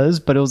it was,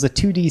 but it was a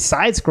 2D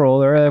side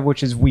scroller,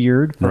 which is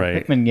weird for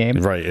a Pikmin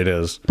game. Right, it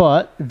is.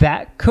 But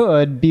that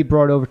could be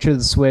brought over to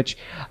the Switch.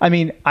 I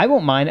mean, I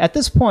won't mind. At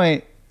this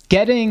point,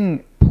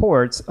 getting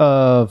ports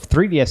of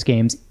 3DS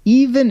games,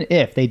 even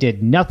if they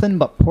did nothing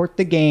but port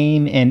the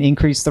game and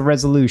increase the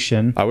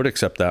resolution, I would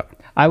accept that.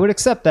 I would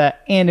accept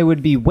that, and it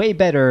would be way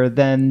better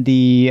than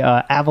the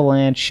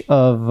avalanche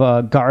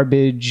of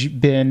garbage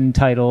bin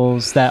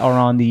titles that are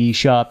on the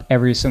eShop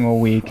every single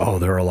week. Oh,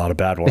 there are a lot of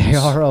bad ones. There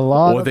are a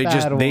lot of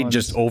bad ones. They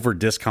just over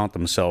discount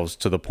themselves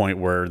to the point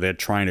where they're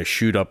trying to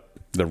shoot up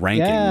the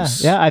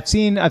rankings. Yeah, I've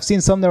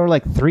seen some that were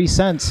like 3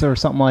 cents or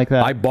something like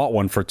that. I bought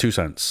one for 2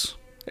 cents.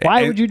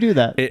 Why would you do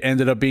that? It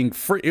ended up being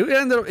free.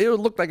 It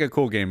looked like a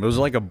cool game. It was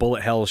like a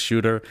bullet hell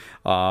shooter.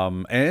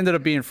 It ended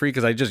up being free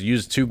because I just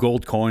used 2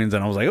 gold coins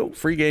and I was like, "Oh,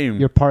 free game."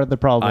 You're part of the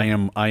problem.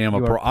 I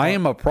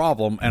am a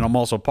problem, and I'm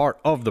also part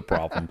of the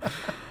problem.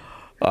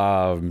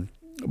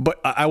 But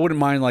I wouldn't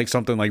mind like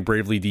something like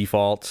Bravely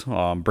Default.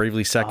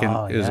 Bravely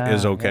Second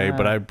is okay,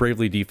 but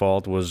Bravely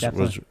Default was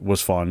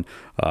fun.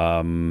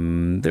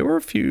 There were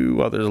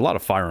there's a lot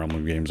of Fire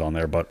Emblem games on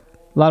there, but.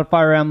 A lot of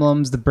Fire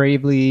Emblems, the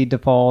Bravely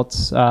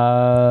Defaults.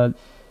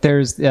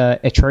 There's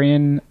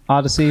Etrian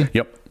Odyssey.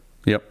 Yep.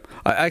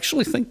 I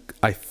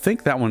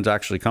think that one's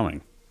actually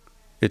coming.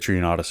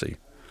 Etrian Odyssey,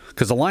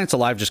 because Alliance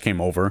Alive just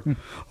came over,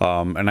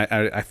 and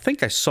I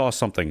think I saw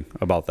something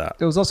about that.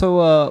 There was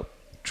also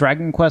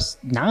Dragon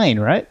Quest 9,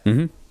 right?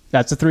 Mm-hmm.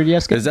 That's a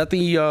 3DS game. Is that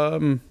the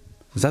MM?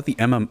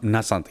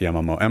 That's not the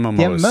MMO.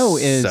 MMO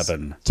is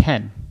 7,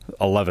 10,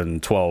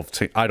 11, 12.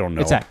 I don't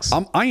know. It's X.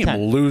 I am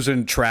 10.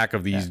 losing track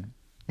of these.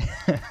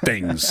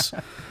 Things.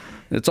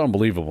 It's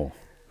unbelievable.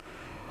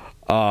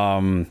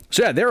 So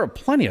yeah, there are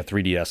plenty of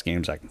 3DS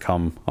games that can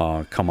come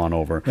on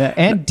over. Yeah,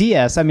 and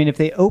DS. I mean, if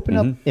they open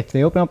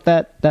up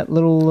that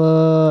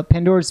little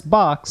Pandora's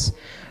box,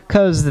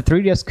 because the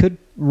 3DS could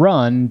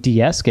run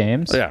DS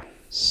games. Yeah.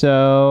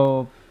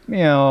 So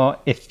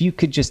if you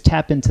could just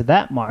tap into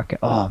that market,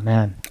 oh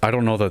man. I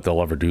don't know that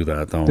they'll ever do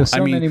that though. There's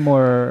many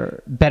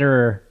more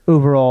better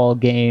overall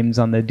games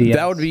on the DS.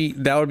 That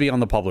would be on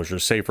the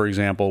publishers. Say for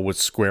example with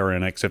Square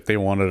Enix, if they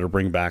wanted to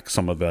bring back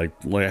some of the,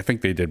 I think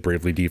they did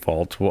Bravely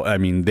Default. Well, I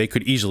mean they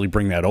could easily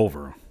bring that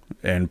over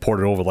and port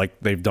it over like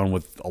they've done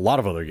with a lot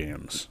of other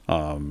games.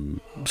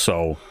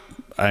 So,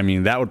 I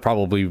mean, that would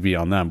probably be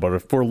on them. But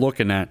if we're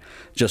looking at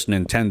just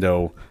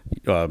Nintendo,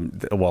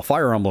 well,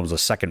 Fire Emblem's a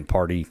second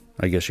party,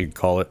 I guess you could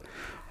call it.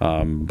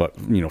 But,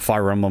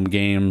 Fire Emblem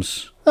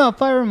games. No,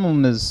 Fire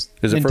Emblem is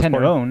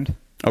Nintendo owned.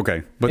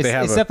 Okay, but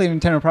it's definitely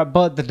Nintendo product,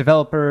 but the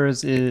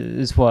developers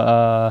is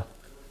what...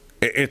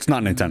 It's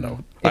not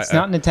Nintendo. It's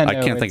not Nintendo.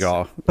 I can't think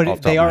of.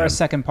 But they are a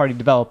second-party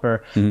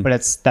developer. Mm-hmm.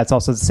 But that's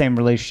also the same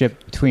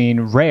relationship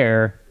between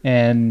Rare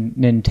and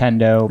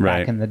Nintendo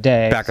back in the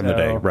day.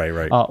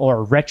 Right.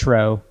 Or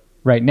Retro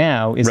right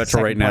now is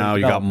Retro right now.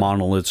 You got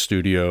Monolith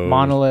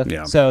Studios.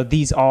 Yeah. So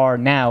these are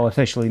now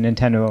officially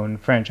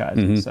Nintendo-owned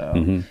franchises.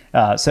 So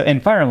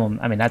and Fire Emblem,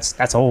 I mean,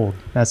 that's old.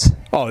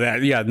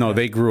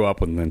 They grew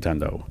up with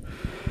Nintendo.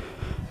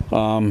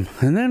 And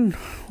then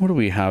what do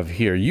we have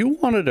here? You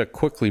wanted to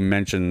quickly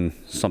mention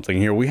something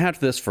here. We had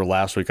this for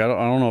last week. I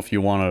don't know if you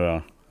wanted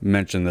to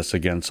mention this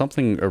again.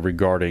 Something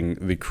regarding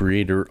the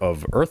creator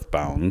of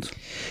Earthbound.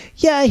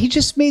 Yeah, he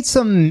just made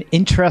some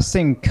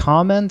interesting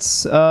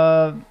comments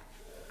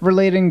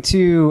relating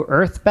to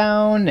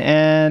Earthbound,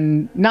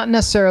 and not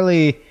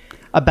necessarily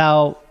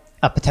about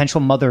a potential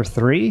Mother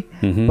 3,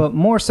 but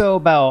more so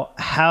about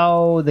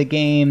how the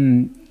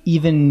game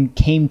even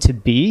came to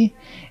be.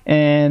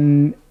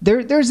 And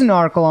there's an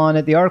article on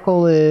it. The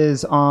article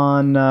is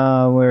on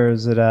where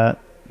is it at?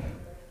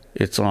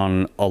 It's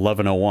on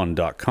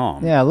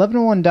 1101.com. Yeah,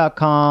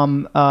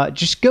 1101.com.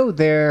 Just go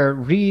there,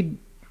 read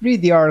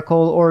the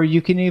article, or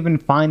you can even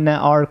find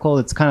that article.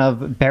 It's kind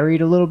of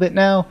buried a little bit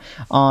now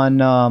on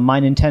My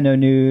Nintendo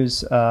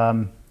News.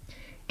 Go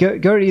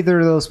to either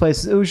of those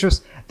places. It was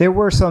just, there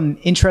were some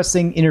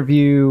interesting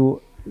interview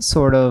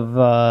sort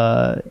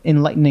of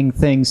enlightening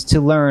things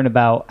to learn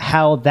about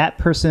how that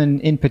person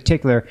in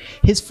particular,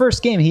 his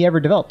first game he ever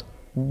developed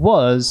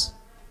was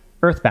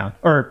Earthbound,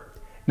 or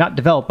not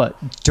developed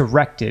but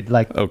directed,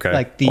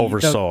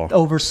 oversaw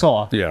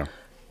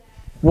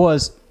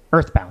was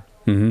Earthbound.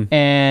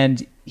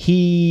 And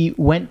he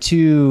went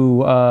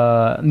to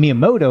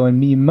Miyamoto,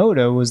 and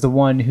Miyamoto was the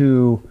one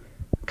who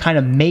kind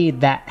of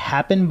made that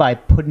happen by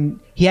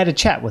he had a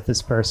chat with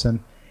this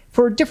person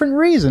for a different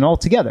reason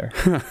altogether.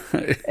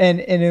 and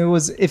it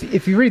was,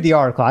 if you read the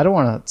article, I don't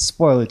want to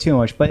spoil it too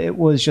much, but it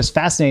was just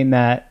fascinating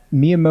that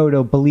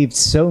Miyamoto believed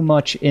so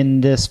much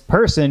in this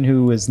person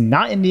who was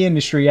not in the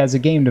industry as a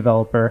game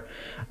developer,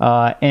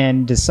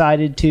 and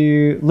decided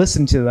to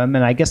listen to them.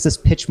 And I guess this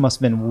pitch must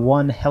have been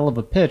one hell of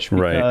a pitch,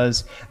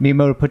 because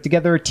Miyamoto put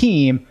together a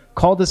team,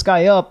 called this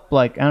guy up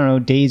like, I don't know,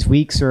 days,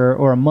 weeks,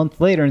 or a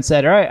month later, and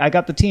said, all right, I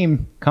got the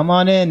team, come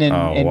on in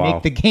and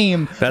make the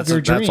game of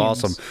your dreams. That's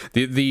awesome.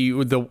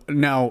 The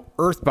now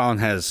Earthbound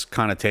has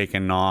kind of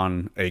taken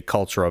on a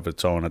culture of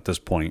its own at this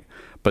point,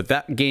 but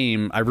that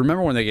game, I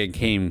remember when the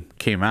game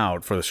came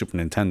out for the Super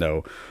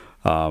Nintendo,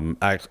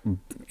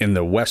 in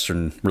the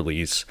Western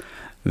release,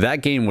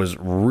 that game was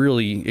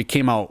it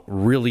came out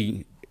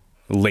really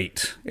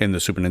late in the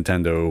Super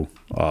Nintendo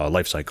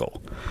life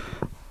cycle.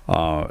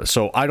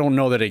 So I don't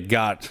know that it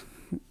got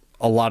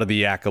a lot of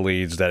the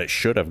accolades that it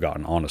should have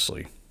gotten,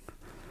 honestly.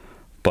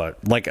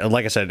 But like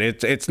I said,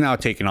 it's now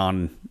taken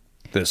on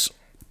this.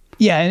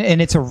 Yeah,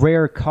 and it's a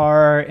rare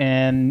car,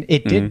 and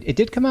it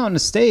did come out in the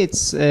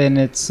States, and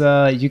it's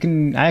I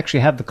actually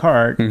have the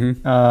cart.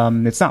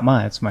 It's not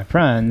mine, it's my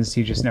friend's.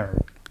 He just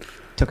never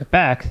took it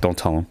back. Don't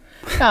tell him.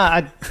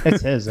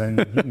 It's his, and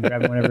he can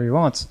grab it whenever he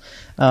wants.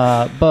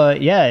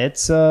 But yeah,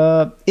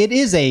 it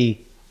is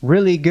a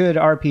really good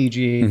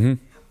RPG.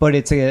 But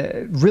it's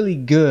a really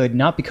good,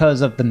 not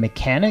because of the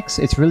mechanics.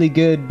 It's really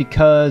good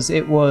because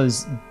it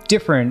was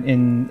different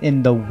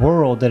in the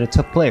world that it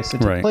took place.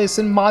 It took place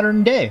in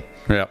modern day.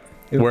 Yeah,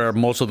 where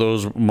most of the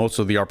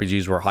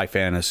RPGs were high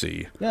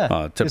fantasy.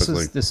 Yeah,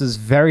 typically. This is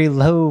very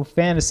low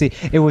fantasy.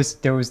 There was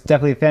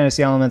definitely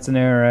fantasy elements in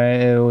there.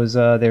 Right? It was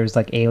there was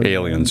like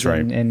aliens,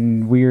 right,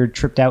 and weird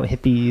tripped out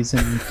hippies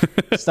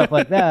and stuff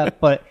like that.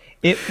 But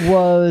it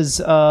was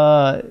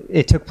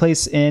it took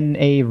place in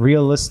a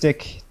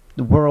realistic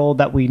world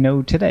that we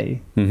know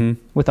today,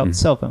 without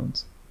cell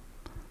phones.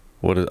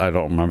 I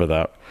don't remember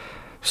that.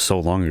 So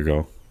long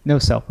ago. No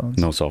cell phones.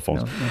 No cell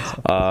phones.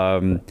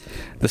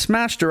 The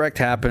Smash Direct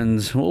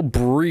happens. We'll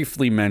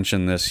briefly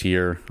mention this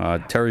here.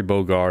 Terry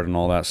Bogard and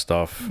all that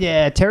stuff.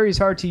 Yeah, Terry's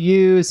hard to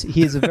use.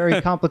 He's a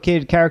very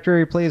complicated character.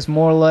 He plays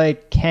more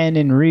like Ken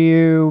and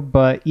Ryu,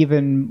 but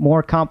even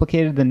more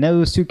complicated than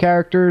those two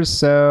characters.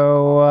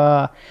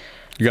 So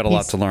you got a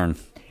lot to learn.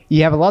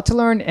 You have a lot to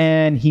learn,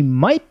 and he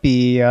might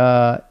be...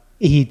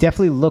 he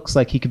definitely looks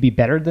like he could be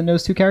better than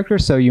those two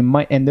characters. So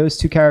and those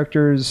two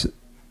characters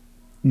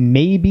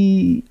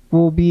maybe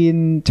will be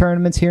in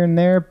tournaments here and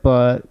there,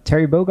 but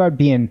Terry Bogard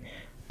being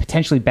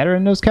potentially better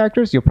than those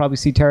characters, you'll probably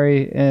see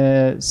Terry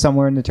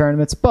somewhere in the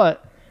tournaments.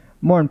 But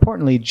more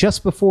importantly,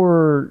 just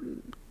before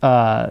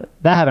that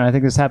happened, I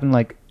think this happened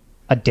like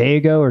a day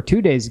ago or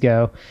 2 days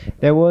ago,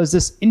 there was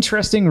this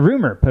interesting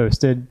rumor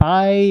posted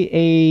by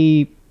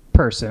a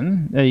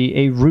person,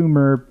 a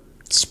rumor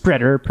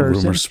spreader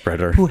person. Rumor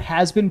spreader. Who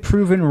has been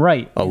proven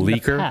right. A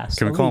leaker?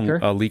 Can we call him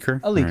a leaker?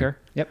 A leaker, right.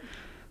 Yep.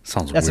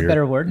 Sounds That's weird. a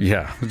better word.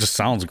 Yeah, it just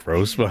sounds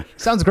gross, but...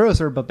 Sounds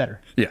grosser, but better.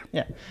 Yeah.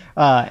 Yeah.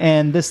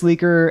 And this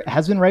leaker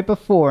has been right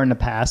before in the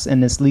past,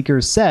 and this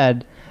leaker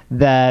said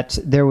that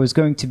there was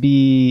going to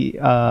be...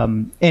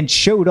 and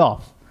showed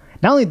off.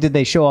 Not only did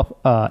they show off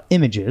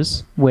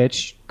images,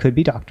 which could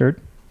be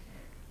doctored,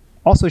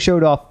 also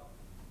showed off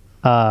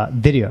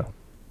video.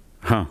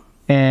 Huh.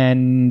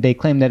 And they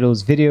claimed that it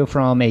was video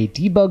from a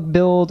debug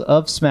build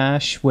of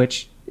Smash,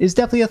 which is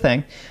definitely a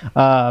thing.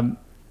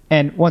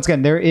 And once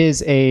again, there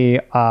is a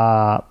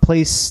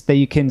place that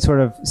you can sort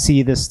of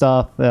see this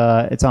stuff.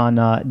 It's on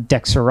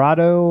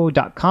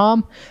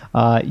Dexerado.com.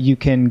 You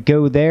can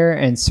go there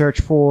and search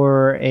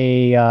for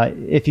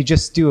if you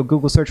just do a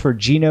Google search for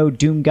Geno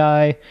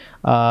Doomguy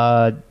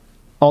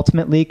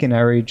Ultimate Leak, and I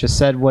already just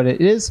said what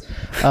it is.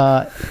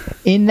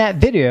 In that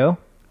video,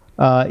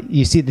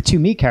 you see the two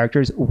Mii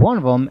characters. One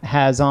of them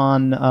has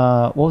on,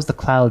 what was the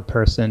cloud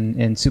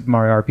person in Super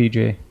Mario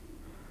RPG?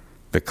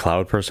 The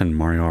cloud person,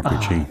 Mario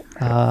RPG.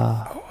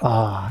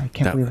 I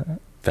can't believe it.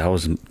 That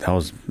was.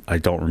 I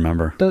don't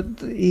remember.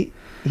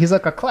 He's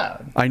like a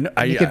cloud. I know.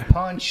 He could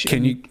punch.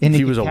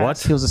 He was a what?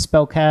 He was a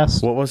spell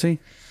cast. What was he?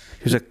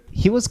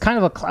 He was kind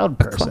of a cloud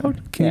person.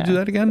 Cloud? Can you do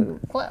that again?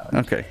 Cloud.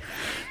 Okay.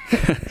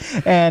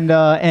 And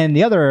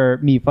the other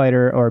Mii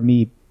fighter or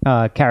Mii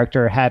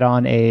character had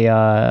on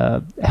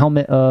a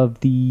helmet of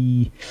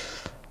the.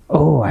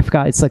 Oh, I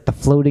forgot. It's like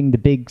the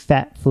big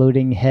fat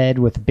floating head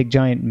with a big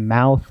giant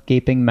mouth,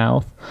 gaping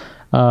mouth,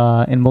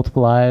 and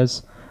multiple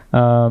eyes,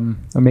 or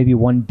maybe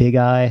one big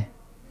eye.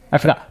 I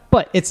forgot.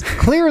 But it's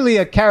clearly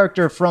a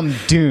character from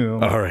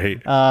Doom. All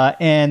right.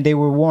 And they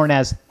were worn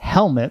as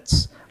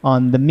helmets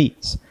on the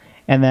Miis.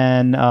 And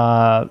then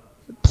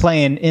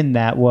playing in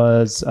that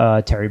was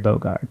Terry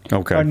Bogard.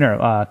 Okay. Or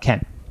no,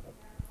 Ken.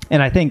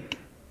 And I think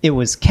it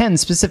was Ken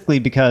specifically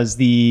because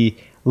the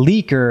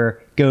leaker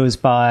goes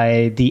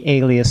by the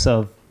alias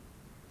of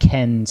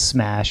Ken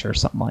Smash or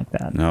something like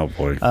that. Oh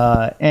boy.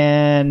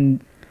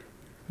 And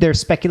there's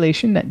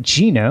speculation that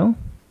Geno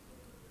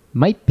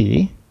might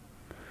be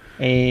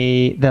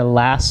the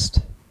last,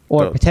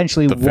 or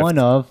potentially one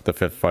of the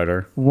fifth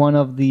fighter, one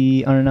of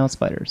the unannounced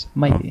fighters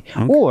might be,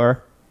 okay.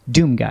 Or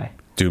Doomguy.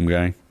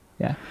 Doomguy.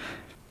 Yeah.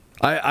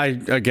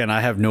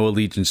 I have no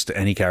allegiance to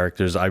any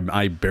characters.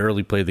 I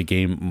barely play the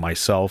game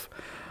myself.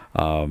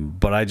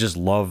 But I just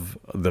love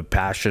the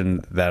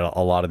passion that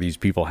a lot of these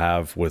people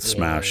have with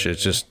Smash.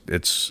 It's just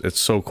it's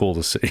so cool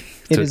to see.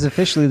 It is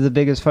officially the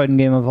biggest fighting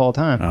game of all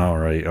time. All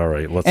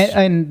right. Let's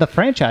and the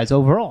franchise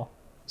overall.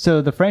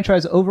 So the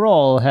franchise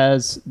overall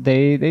has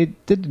they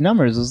did the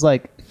numbers. It was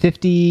like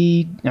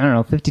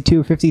 52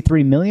 or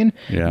 53 million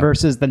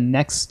versus the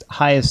next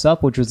highest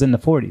up, which was in the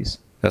 40s.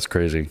 That's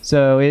crazy.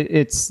 So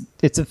it's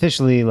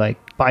officially like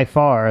by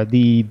far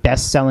the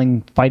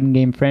best-selling fighting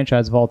game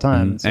franchise of all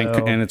time.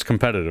 Mm-hmm. And it's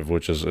competitive,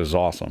 which is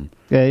awesome.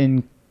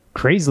 And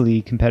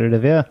crazily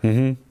competitive, yeah.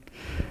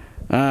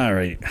 Mm-hmm. All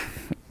right.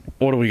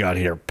 What do we got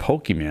here?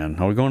 Pokemon.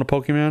 Are we going to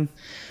Pokemon?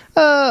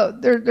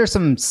 There's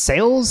some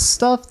sales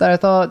stuff that I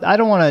thought I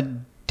don't want to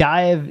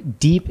dive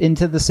deep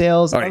into the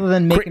sales other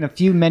than making a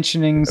few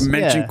mentionings.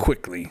 Mention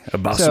quickly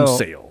about some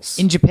sales.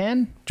 In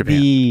Japan,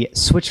 the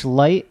Switch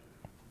Lite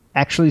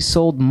actually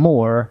sold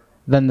more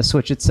than the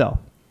Switch itself.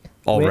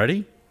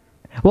 Already?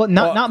 Well,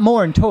 not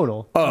more in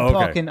total.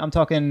 Okay. I'm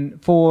talking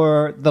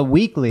for the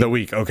weekly. The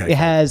week, okay. It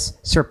has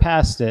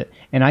surpassed it,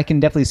 and I can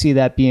definitely see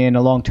that being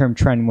a long-term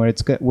trend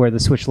where the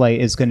Switch Lite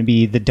is going to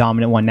be the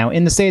dominant one. Now,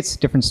 in the States,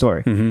 different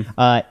story.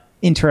 Mm-hmm.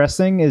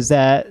 Interesting is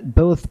that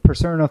both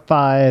Persona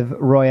 5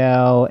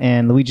 Royale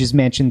and Luigi's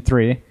Mansion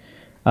 3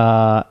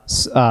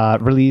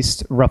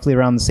 released roughly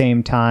around the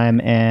same time,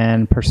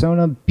 and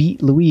Persona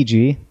beat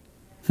Luigi.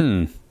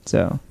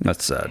 So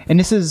that's sad. And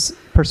this is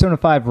Persona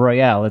 5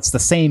 Royale. It's the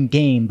same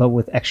game, but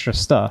with extra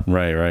stuff.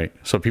 Right.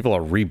 So people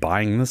are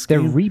rebuying this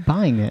game? They're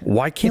rebuying it.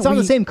 Why can't it's on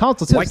the same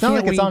console, too. It's not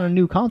like it's on a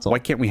new console. Why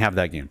can't we have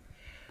that game?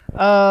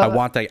 I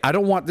want that. I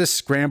don't want this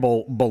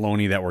scramble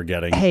baloney that we're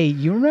getting. Hey,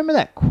 you remember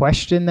that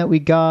question that we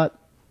got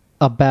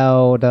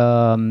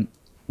about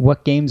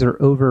what games are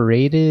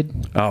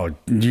overrated? Oh,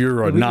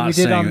 you're not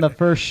saying... We did on the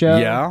first show.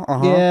 Yeah?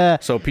 Uh-huh. Yeah.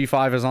 So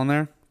P5 is on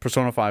there?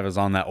 Persona 5 is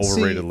on that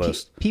overrated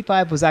list.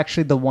 P5 was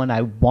actually the one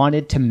I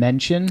wanted to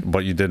mention.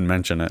 But you didn't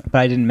mention it. But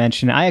I didn't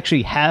mention it. I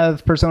actually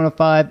have Persona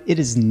 5. It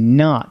is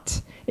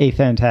not a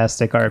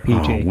fantastic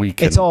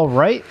RPG. It's all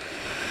right,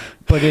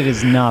 but it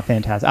is not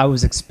fantastic. I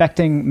was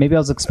expecting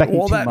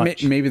too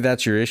much. Maybe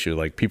that's your issue.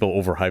 Like, people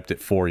overhyped it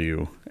for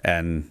you.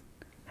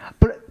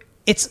 But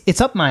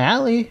it's up my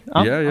alley.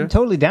 I'm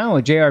totally down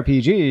with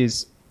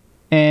JRPGs.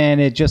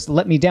 And it just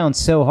let me down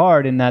so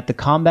hard in that the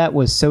combat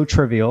was so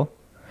trivial.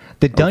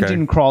 The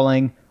dungeon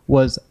crawling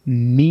was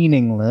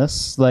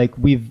meaningless. Like,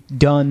 we've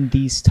done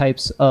these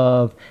types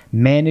of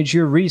manage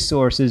your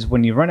resources.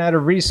 When you run out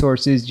of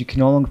resources, you can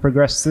no longer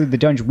progress through the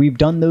dungeon. We've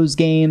done those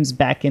games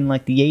back in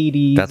like the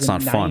 80s. That's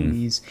and not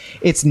 90s. Fun.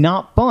 It's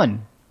not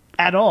fun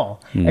at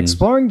all. Mm-hmm.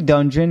 Exploring the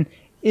dungeon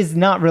is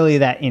not really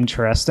that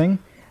interesting.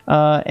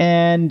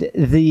 And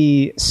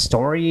the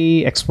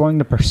story exploring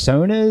the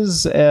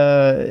personas,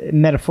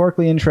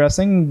 metaphorically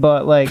interesting,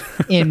 but like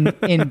in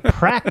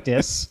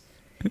practice,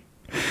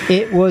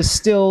 it was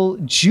still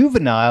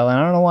juvenile, and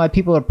I don't know why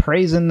people are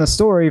praising the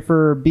story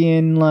for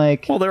being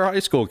like, well, they're high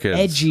school kids,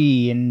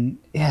 edgy, and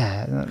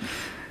yeah.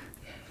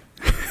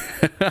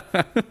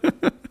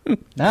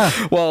 Nah.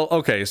 Well,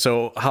 okay,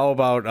 so how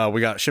about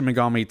we got Shin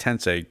Megami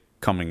Tensei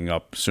coming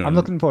up soon? I'm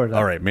looking forward to that.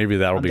 All right, maybe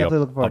that'll be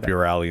up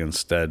your alley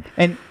instead.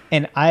 And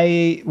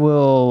I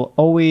will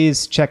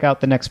always check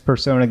out the next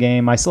Persona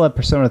game. I still have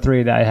Persona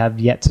 3 that I have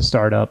yet to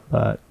start up,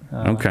 but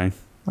okay.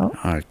 Well,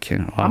 I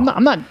can't. Wow.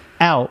 I'm not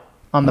out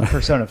on the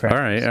Persona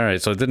franchise. All right.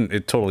 So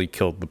it totally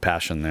killed the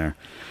passion there.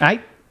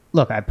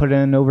 I put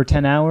in over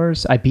 10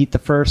 hours. I beat the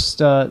first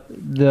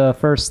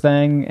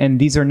thing, and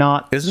these are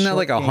not. Isn't that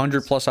like a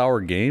 100+ hour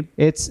game?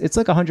 It's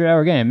like a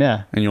 100-hour game,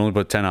 yeah. And you only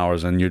put 10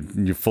 hours, and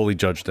you fully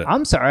judged it.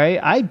 I'm sorry,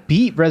 I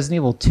beat Resident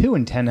Evil 2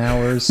 in 10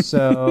 hours,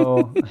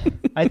 so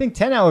I think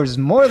 10 hours is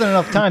more than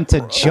enough time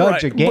to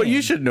judge a game. But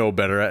you should know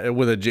better.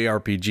 With a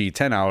JRPG,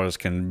 10 hours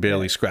can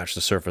barely scratch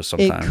the surface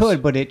sometimes. It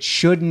could, but it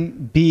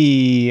shouldn't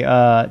be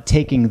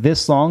taking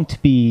this long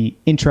to be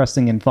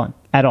interesting and fun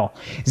at all.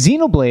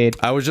 Xenoblade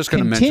I was just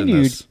going to mention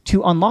this.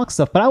 to unlock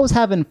stuff, but I was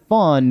having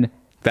fun.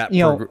 That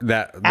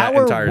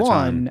entire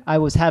time. I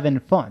was having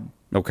fun.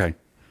 Okay.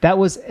 That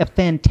was a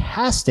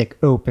fantastic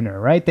opener,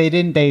 right?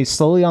 They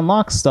slowly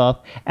unlock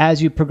stuff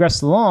as you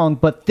progress along,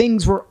 but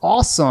things were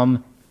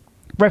awesome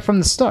right from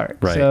the start.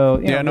 Right. So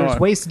there's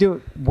ways to do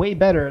it way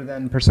better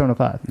than Persona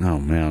 5. Oh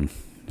man,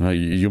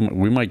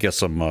 we might get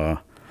some.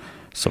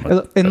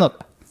 And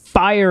look,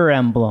 Fire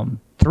Emblem,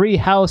 Three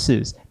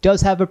Houses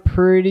does have a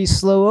pretty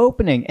slow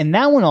opening, and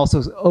that one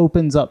also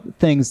opens up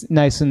things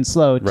nice and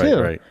slow too.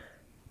 Right.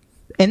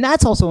 And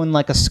that's also in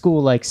like a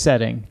school-like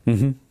setting.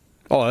 Mm-hmm.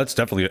 Oh, that's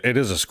definitely it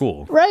is a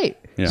school. Right.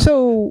 Yeah.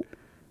 So,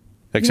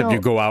 except you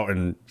go out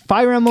and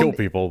Fire Emblem kill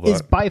people.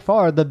 Is by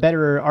far the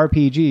better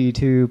RPG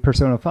to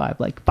Persona 5,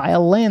 like by a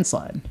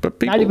landslide. But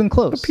people, not even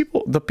close.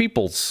 The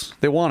peoples,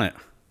 they want it.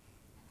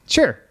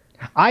 Sure.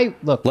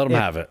 Let them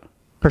have it.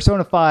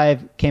 Persona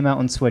 5 came out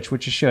on Switch,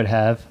 which it should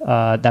have.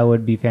 That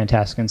would be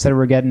fantastic. Instead,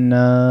 we're getting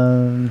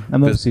a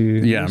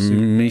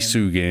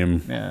Misu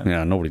game.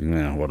 Yeah, nobody.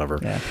 Yeah, whatever.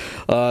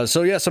 Yeah.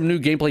 So some new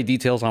gameplay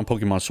details on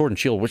Pokemon Sword and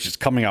Shield, which is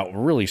coming out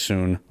really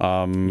soon.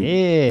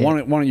 Yeah. Why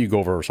don't you go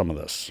over some of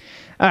this?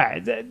 All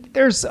right,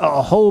 there's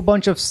a whole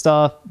bunch of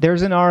stuff.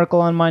 There's an article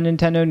on My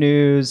Nintendo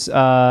News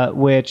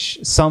which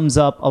sums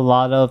up a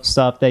lot of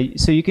stuff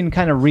so you can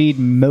kind of read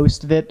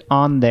most of it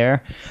on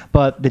there.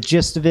 But the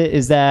gist of it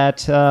is that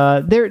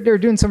they're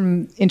doing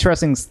some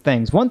interesting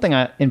things. One thing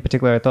in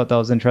particular I thought that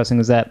was interesting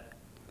is that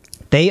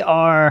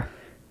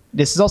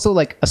this is also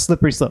like a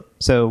slippery slope.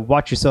 So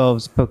watch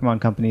yourselves,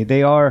 Pokemon Company.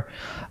 They are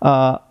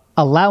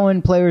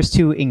allowing players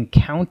to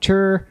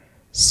encounter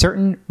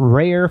certain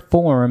rare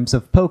forms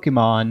of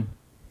Pokemon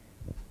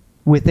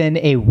within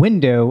a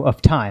window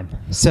of time.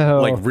 So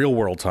like real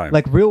world time.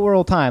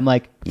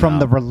 Like from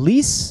the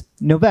release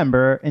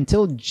November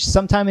until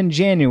sometime in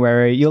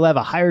January, you'll have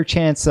a higher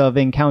chance of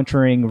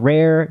encountering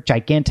rare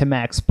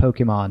Gigantamax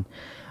Pokemon.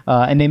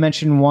 And they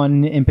mentioned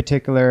one in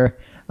particular,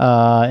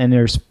 and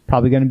there's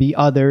probably going to be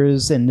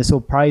others, and this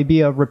will probably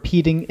be a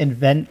repeating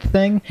event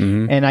thing.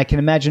 Mm-hmm. And I can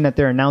imagine that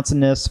they're announcing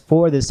this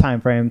for this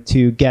time frame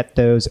to get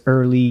those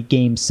early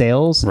game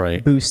sales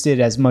boosted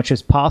as much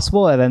as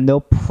possible, and then they'll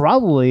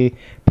probably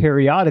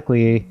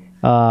periodically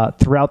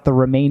throughout the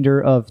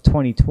remainder of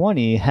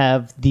 2020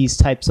 have these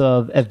types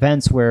of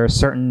events where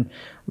certain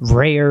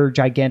rare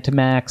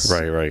Gigantamax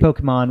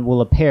Pokemon will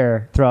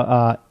appear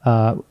throughout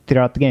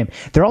the game.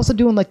 They're also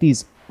doing like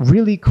these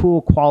really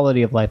cool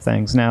quality of life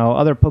things. Now,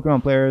 other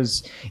Pokemon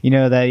players,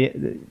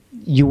 that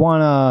you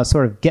want to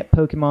sort of get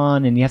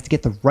Pokemon, and you have to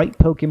get the right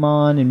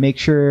Pokemon and make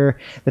sure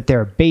that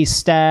their base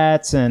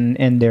stats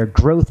and their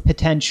growth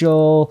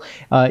potential.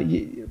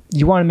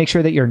 You want to make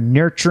sure that you're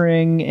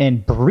nurturing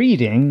and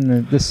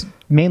breeding. This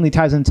mainly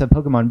ties into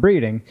Pokemon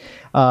breeding,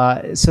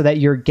 so that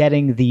you're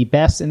getting the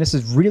best. And this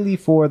is really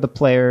for the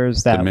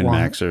players that the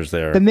min-maxers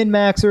there. The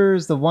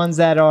min-maxers, the ones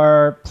that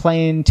are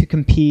playing to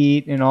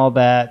compete and all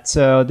that.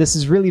 So this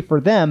is really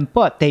for them,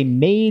 but they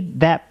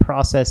made that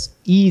process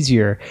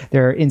easier.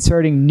 They're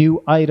inserting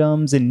new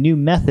items and new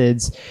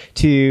methods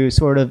to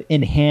sort of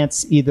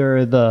enhance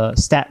either the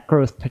stat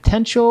growth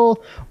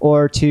potential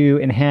or to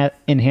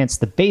enhance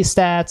the base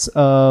stats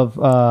of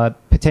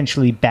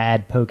potentially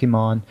bad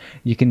Pokemon.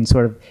 You can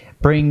sort of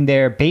bring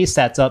their base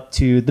stats up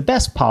to the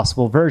best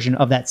possible version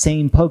of that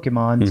same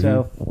Pokemon. Mm-hmm.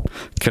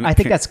 So I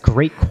think that's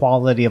great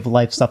quality of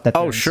life stuff that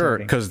they're sure,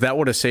 because that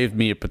would have saved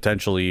me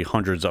potentially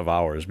hundreds of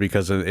hours,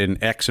 because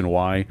in X and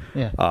Y,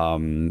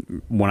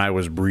 when I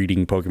was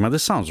breeding Pokemon,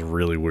 this sounds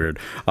really weird,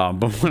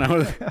 but when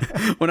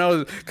I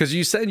was because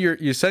you send your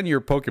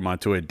Pokemon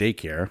to a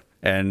daycare,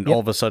 and all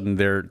of a sudden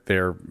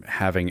they're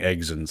having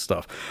eggs and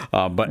stuff.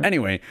 But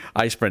anyway,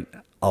 I spent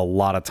a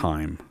lot of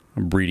time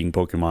breeding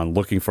Pokemon,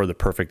 looking for the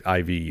perfect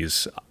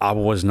IVs. I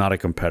was not a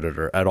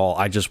competitor at all.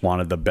 I just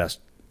wanted the best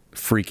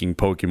freaking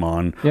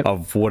Pokemon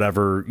of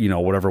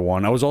whatever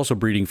one. I was also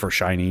breeding for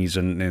shinies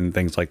and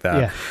things like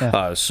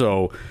that.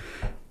 So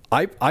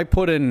I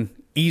put in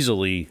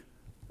easily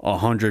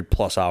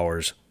 100+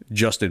 hours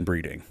just in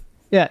breeding.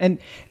 Yeah,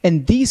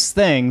 and these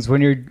things,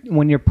 when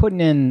you're putting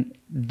in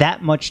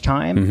that much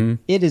time,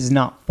 it is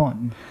not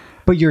fun.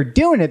 But you're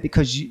doing it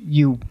because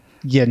you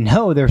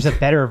there's a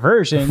better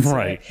version.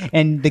 Right.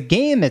 And the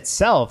game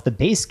itself, the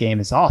base game,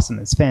 is awesome.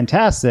 It's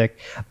fantastic.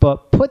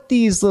 But put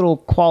these little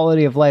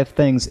quality of life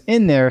things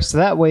in there so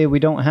that way we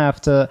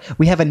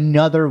have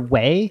another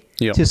way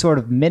to sort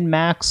of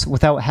min-max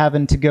without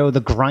having to go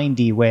the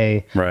grindy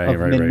way of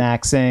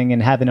min-maxing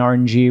and having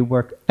RNG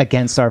work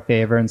against our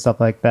favor and stuff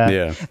like that.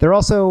 Yeah. They're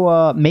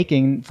also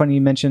funny you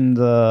mentioned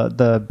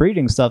the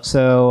breeding stuff.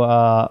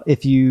 So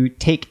if you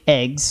take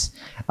eggs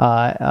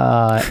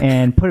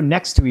and put them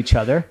next to each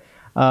other,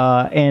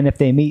 and if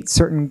they meet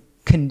certain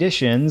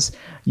conditions,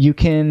 you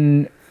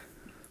can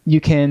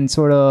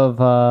sort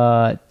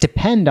of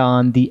depend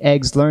on the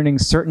eggs learning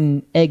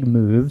certain egg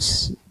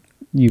moves.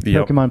 You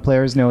Pokemon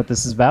players know what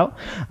this is about.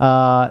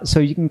 So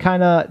you can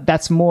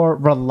that's more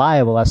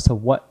reliable as to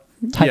what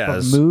type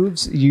of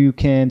moves you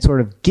can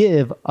sort of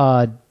give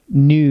a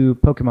new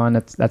Pokemon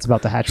that's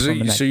about to hatch from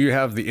the egg. So you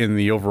have in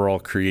the overall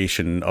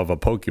creation of a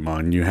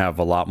Pokemon, you have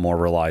a lot more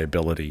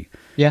reliability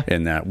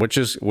in that, which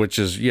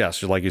is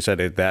yes, like you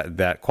said,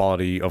 that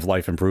quality of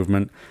life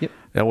improvement.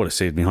 That would have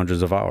saved me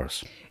hundreds of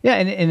hours. Yeah,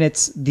 and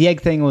it's the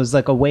egg thing was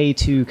like a way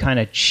to kind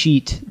of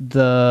cheat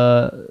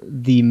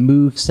the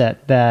move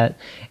set that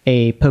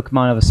a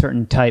Pokemon of a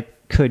certain type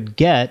could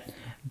get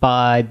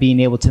by being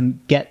able to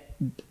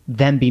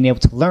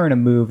learn a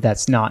move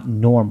that's not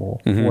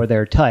normal for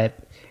their type.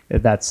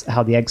 That's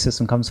how the egg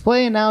system comes to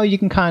play, and now you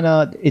can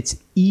it's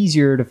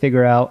easier to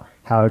figure out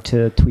how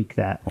to tweak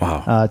that.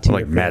 Wow,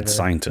 like mad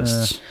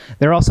scientists.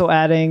 They're also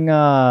adding,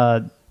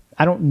 I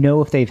don't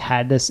know if they've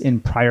had this in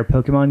prior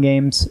Pokemon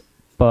games,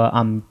 but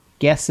I'm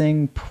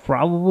guessing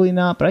probably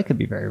not, but I could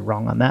be very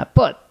wrong on that.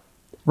 But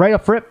right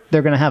off rip,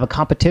 they're going to have a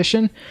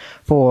competition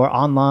for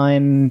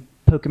online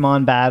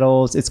Pokemon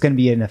battles. It's going to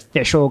be an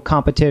official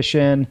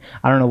competition.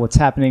 I don't know what's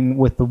happening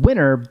with the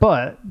winner,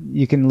 but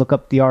you can look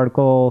up the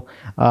article,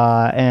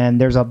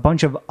 and there's a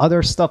bunch of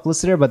other stuff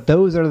listed there, but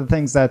those are the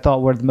things that I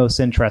thought were the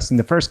most interesting.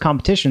 The first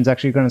competition is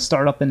actually going to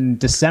start up in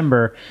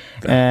December,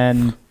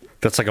 and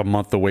that's like a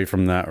month away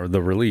from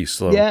the release.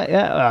 So.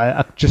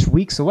 Just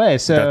weeks away.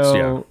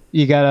 So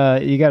you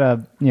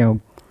gotta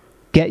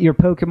get your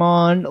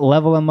Pokemon,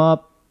 level them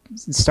up,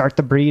 start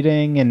the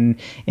breeding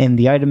and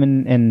the item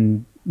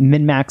and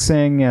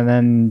min-maxing, and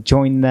then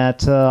join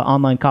that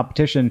online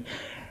competition.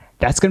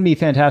 That's going to be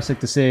fantastic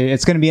to see.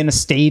 It's going to be in a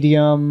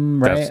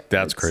stadium, right?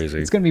 That's crazy.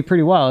 It's going to be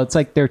pretty wild. It's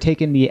like they're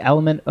taking the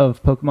element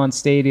of Pokemon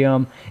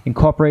Stadium,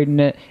 incorporating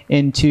it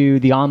into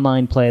the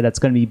online play that's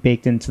going to be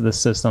baked into the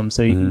system.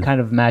 So you can kind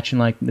of imagine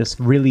like this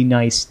really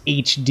nice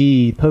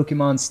HD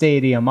Pokemon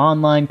Stadium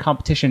online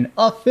competition,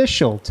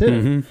 official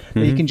too,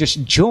 that you can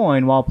just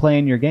join while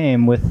playing your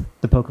game with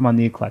the Pokemon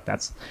that you collect.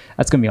 That's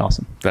going to be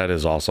awesome. That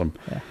is awesome.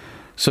 Yeah.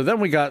 So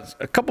then we got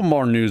a couple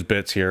more news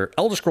bits here.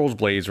 Elder Scrolls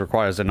Blades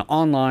requires an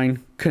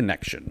online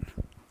connection.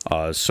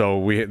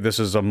 This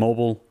is a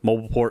mobile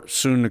port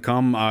soon to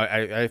come.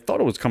 I thought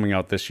it was coming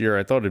out this year.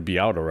 I thought it'd be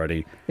out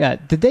already. Yeah.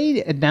 Did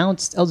they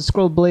announce Elder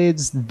Scrolls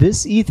Blades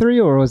this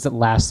E3 or was it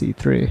last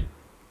E3?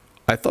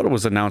 I thought it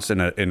was announced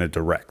in a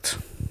direct.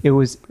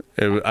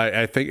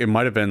 I think it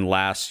might have been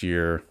last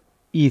year.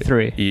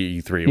 E3.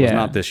 E3. It was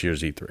not this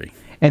year's E3.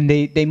 And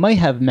they might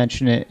have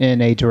mentioned it in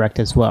a direct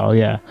as well,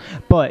 yeah.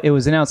 But it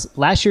was announced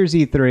last year's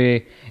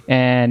E3,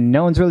 and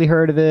no one's really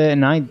heard of it.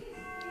 And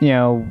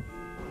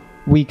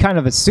we kind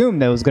of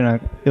assumed that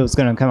it was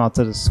gonna come out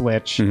to the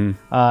Switch, and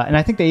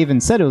I think they even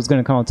said it was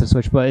gonna come out to the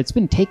Switch. But it's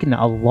been taking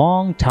a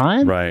long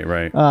time,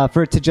 right,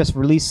 for it to just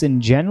release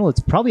in general. It's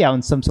probably out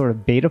in some sort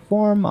of beta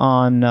form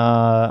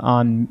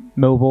on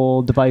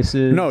mobile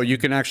devices. No, you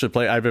can actually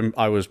play.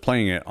 I was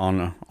playing it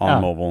on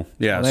mobile.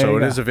 Yeah, so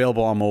it is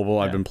available on mobile.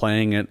 Yeah. I've been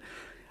playing it.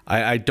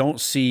 I don't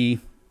see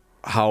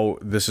how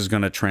this is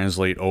going to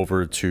translate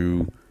over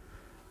to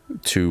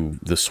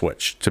the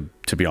Switch,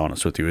 to be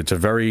honest with you. It's a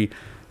very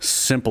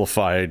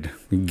simplified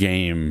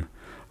game.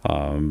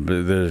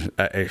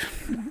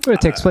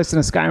 It takes place in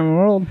a Skyrim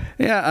world.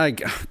 Yeah,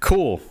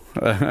 cool.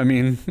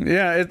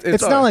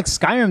 It's not like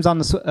Skyrim's on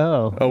the Switch.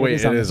 Oh,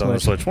 wait, it is on the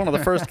Switch. One of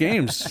the first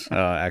games,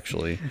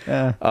 actually.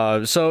 Yeah.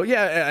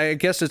 I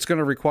guess it's going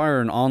to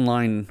require an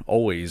online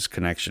always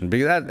connection,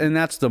 and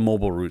that's the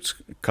mobile roots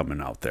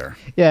coming out there.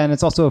 Yeah, and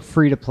it's also a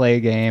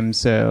free-to-play game,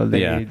 so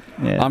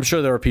I'm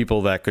sure there are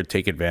people that could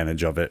take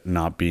advantage of it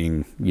not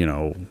being,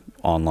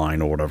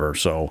 online or whatever.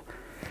 So.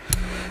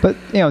 But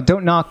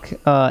don't knock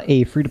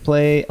a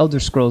free-to-play Elder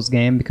Scrolls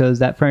game because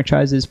that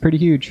franchise is pretty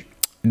huge.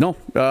 No,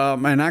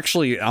 and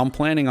actually, I'm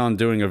planning on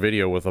doing a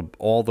video with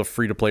all the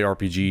free-to-play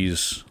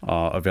RPGs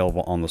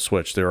available on the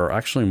Switch. There are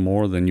actually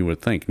more than you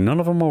would think. None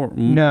of them are...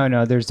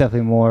 No, there's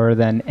definitely more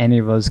than any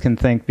of us can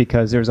think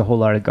because there's a whole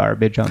lot of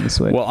garbage on the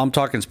Switch. Well, I'm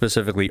talking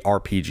specifically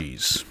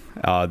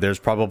RPGs. There's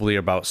probably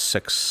about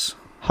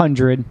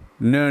 600.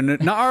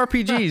 not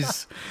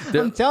RPGs.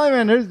 I'm telling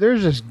you, man,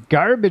 there's just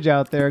garbage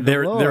out there.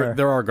 There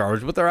are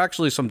garbage, but there are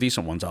actually some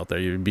decent ones out there.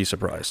 You'd be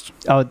surprised.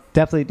 Oh,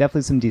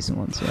 definitely some decent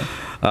ones.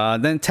 Yeah.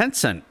 Then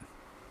Tencent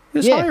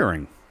is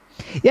hiring.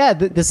 Yeah,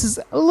 this is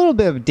a little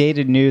bit of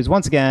dated news.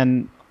 Once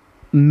again,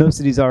 most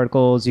of these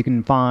articles you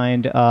can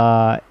find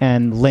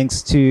and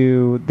links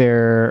to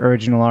their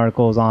original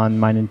articles on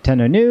My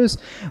Nintendo News.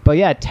 But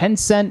yeah,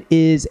 Tencent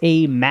is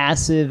a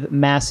massive,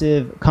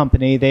 massive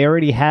company. They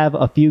already have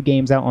a few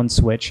games out on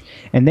Switch,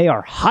 and they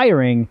are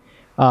hiring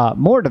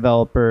more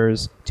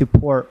developers to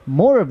port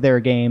more of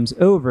their games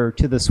over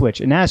to the Switch.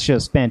 And that's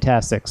just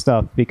fantastic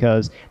stuff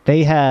because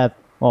they have,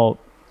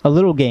 a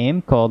little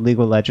game called League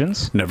of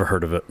Legends. Never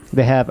heard of it.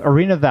 They have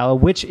Arena of Valor,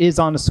 which is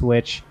on the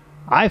Switch.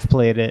 I've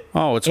played it.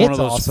 Oh, it's one of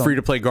those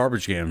free-to-play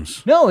garbage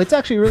games. No, it's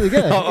actually really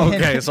good.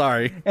 Okay,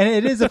 sorry. And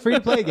it is a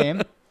free-to-play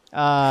game.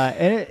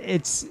 And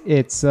it's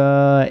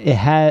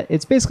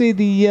basically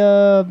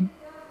the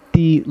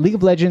League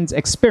of Legends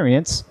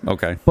experience.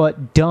 Okay.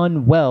 But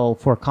done well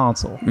for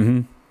console.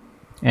 Mm-hmm.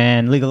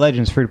 And League of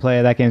Legends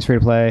free-to-play. That game's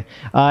free-to-play.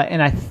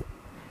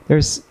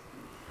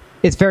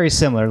 It's very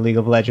similar to League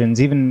of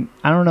Legends. Even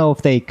I don't know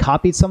if they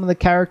copied some of the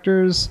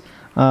characters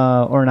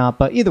or not,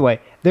 but either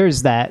way,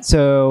 there's that.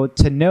 So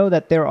to know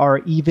that there are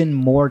even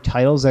more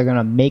titles that are going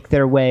to make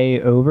their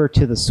way over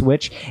to the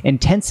Switch, and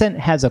Tencent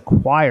has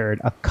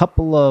acquired a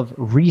couple of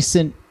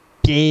recent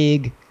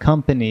big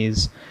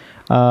companies.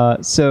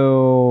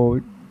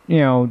 So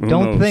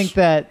don't think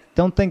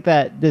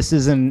that this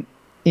isn't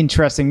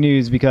interesting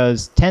news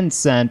because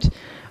Tencent.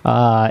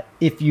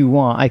 If you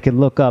want, I could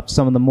look up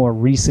some of the more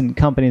recent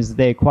companies that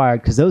they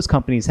acquired because those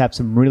companies have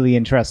some really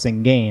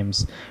interesting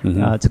games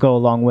to go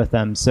along with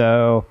them.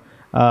 So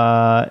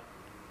I'm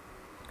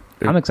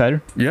excited.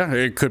 Yeah,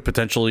 it could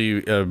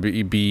potentially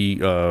be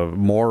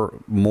more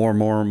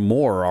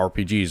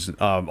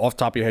RPGs. Off the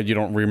top of your head, you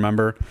don't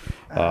remember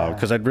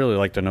because I'd really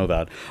like to know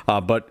that.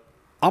 But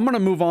I'm going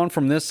to move on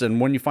from this, and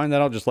when you find that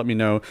out, just let me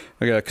know,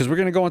 because we're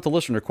going to go into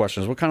listener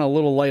questions. We're kind of a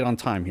little light on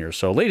time here.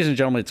 So, ladies and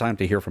gentlemen, it's time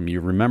to hear from you.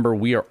 Remember,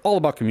 we are all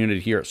about community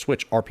here at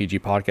Switch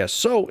RPG Podcast.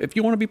 So, if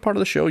you want to be part of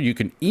the show, you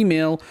can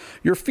email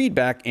your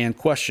feedback and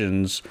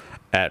questions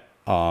at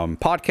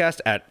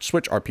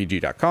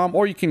podcast@switchrpg.com,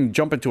 or you can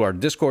jump into our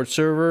Discord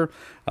server.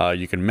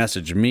 You can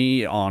message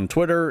me on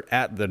Twitter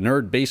at the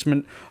Nerd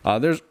Basement.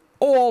 There's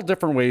all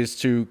different ways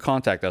to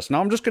contact us.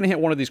 Now, I'm just going to hit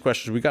one of these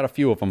questions. We got a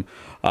few of them.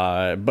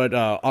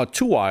 But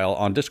Two While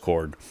on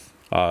Discord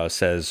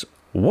says,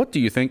 what do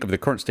you think of the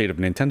current state of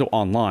Nintendo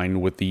Online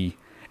with the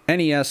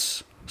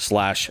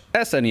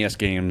NES/SNES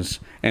games?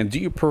 And do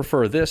you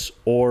prefer this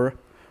or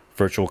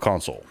Virtual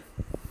Console?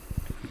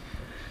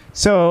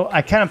 So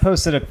I kind of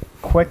posted a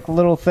quick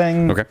little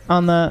thing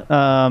on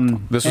the...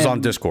 this is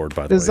on Discord,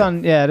 by the way. This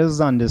is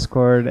on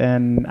Discord.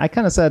 And I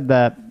kind of said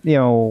that,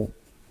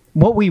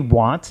 what we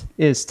want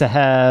is to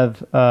have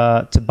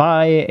to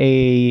buy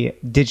a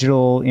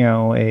digital,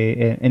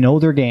 an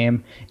older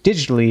game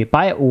digitally,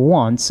 buy it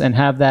once, and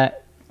have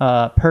that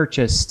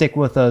purchase stick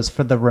with us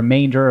for the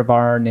remainder of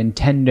our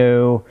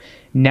Nintendo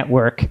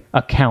network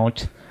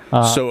account.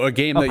 So a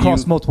game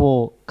across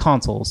multiple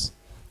consoles.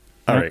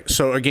 All right.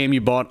 So a game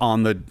you bought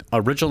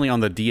originally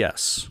on the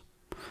DS,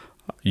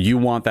 you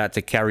want that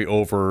to carry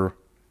over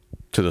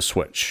to the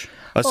Switch,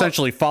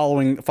 essentially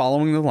following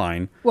the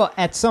line. Well,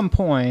 at some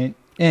point.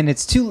 And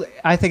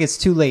I think it's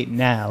too late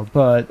now,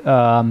 but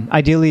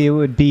ideally it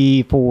would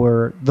be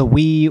for the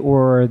Wii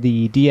or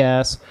the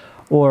DS,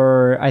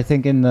 or I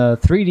think in the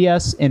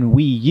 3DS and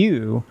Wii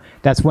U,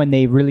 that's when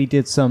they really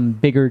did some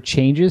bigger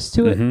changes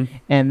to it. Mm-hmm.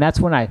 And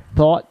that's when I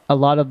thought a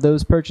lot of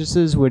those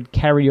purchases would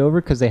carry over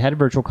because they had a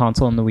Virtual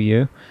Console on the Wii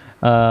U.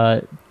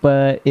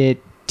 But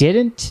it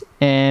didn't,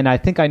 and I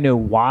think I know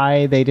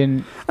why they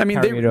didn't. I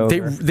mean,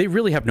 they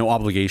really have no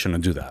obligation to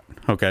do that.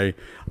 Okay,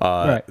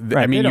 right.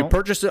 I mean, you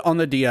purchased it on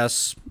the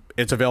DS;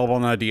 it's available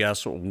on the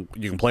DS. You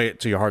can play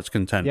it to your heart's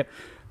content. Yep.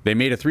 They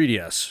made a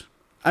 3DS.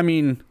 I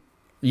mean,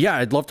 yeah,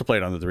 I'd love to play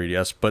it on the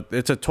 3DS, but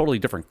it's a totally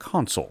different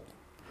console.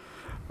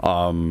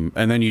 And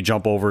then you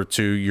jump over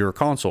to your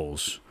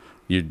consoles.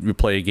 You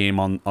play a game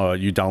on,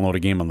 you download a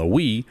game on the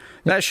Wii.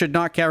 That should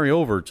not carry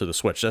over to the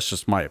Switch. That's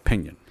just my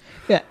opinion.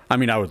 Yeah. I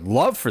mean, I would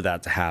love for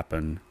that to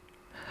happen.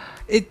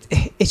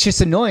 It's just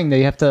annoying that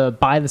you have to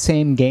buy the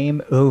same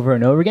game over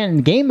and over again. And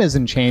the game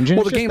isn't changing.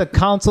 Well, the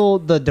console,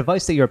 the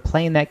device that you're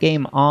playing that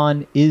game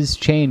on is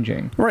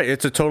changing. Right.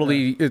 It's a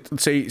totally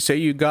say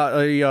you got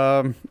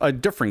a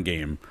different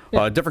game,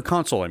 a different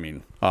console. I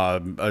mean,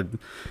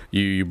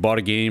 you bought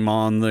a game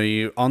on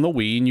the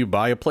Wii and you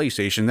buy a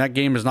PlayStation. That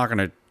game is not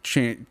going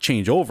to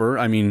change over.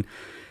 I mean,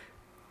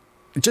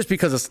 just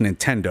because it's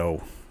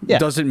Nintendo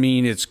doesn't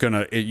mean it's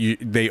gonna.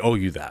 They owe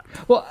you that.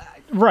 Well,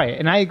 right,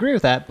 and I agree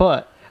with that,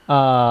 but.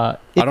 I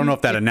don't know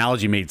if that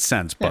analogy made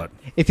sense, but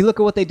if you look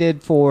at what they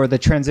did for the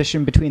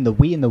transition between the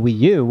Wii and the Wii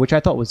U, which I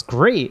thought was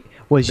great,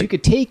 was you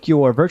could take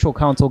your Virtual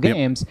Console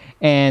games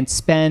and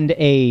spend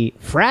a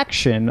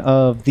fraction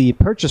of the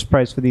purchase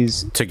price for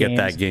these to get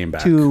that game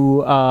back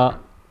to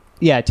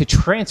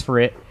transfer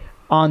it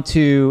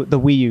onto the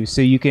Wii U,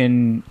 so you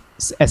can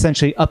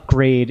essentially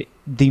upgrade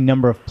the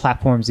number of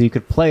platforms that you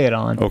could play it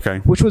on. Okay.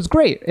 Which was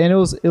great. And it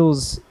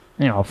was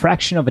a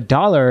fraction of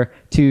 $1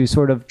 to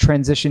sort of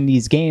transition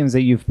these games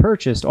that you've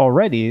purchased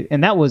already.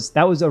 And that was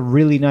a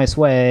really nice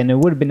way, and it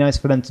would have been nice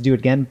for them to do it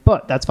again,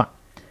 but that's fine.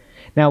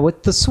 Now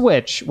with the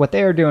Switch, what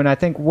they are doing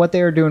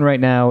right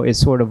now is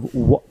sort of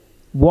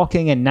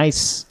walking a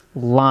nice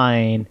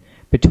line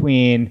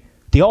between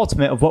the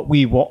ultimate of what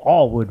we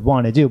all would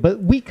want to do,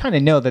 but we kind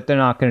of know that they're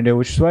not going to do,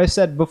 which is what I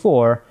said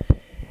before,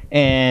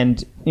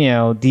 and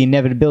the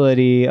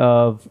inevitability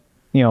of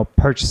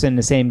purchasing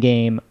the same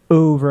game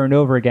over and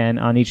over again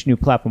on each new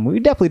platform. We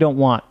definitely don't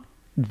want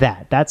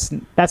that.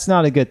 That's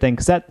not a good thing,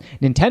 because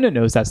Nintendo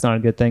knows that's not a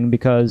good thing,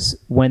 because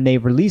when they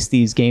release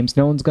these games,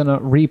 no one's going to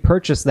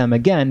repurchase them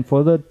again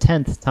for the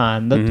 10th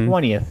time, the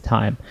 20th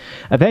time.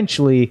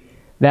 Eventually,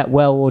 that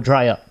well will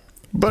dry up.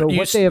 But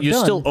so you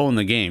still own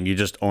the game. You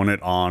just own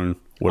it on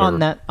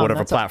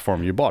whatever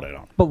platform you bought it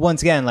on. But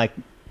once again, like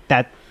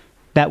that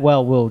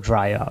well will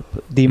dry up.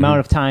 The amount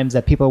of times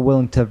that people are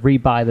willing to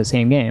rebuy the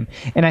same game.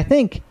 And I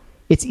think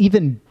it's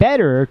even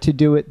better to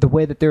do it the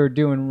way that they're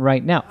doing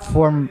right now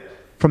from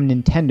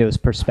Nintendo's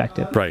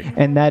perspective. Right.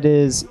 And that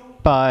is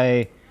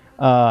by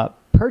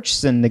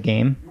purchasing the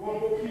game,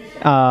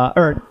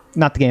 or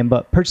not the game,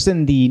 but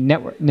purchasing the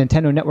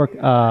Nintendo Network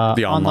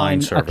the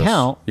online service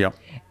account,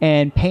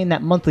 and paying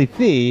that monthly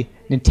fee.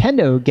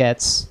 Nintendo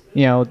gets,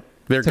 they're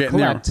getting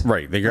collect,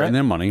 they're getting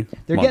their money.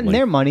 They're getting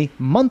their money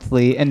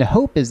monthly, and the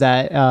hope is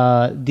that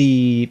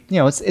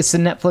it's a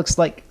Netflix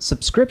like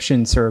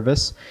subscription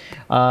service,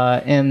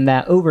 and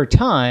that over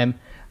time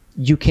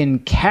you can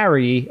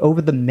carry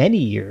over the many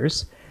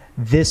years.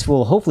 This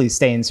will hopefully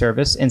stay in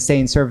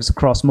service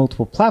across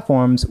multiple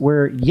platforms,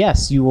 where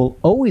yes, you will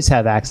always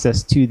have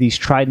access to these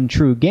tried and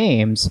true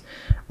games,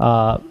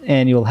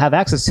 and you'll have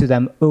access to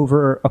them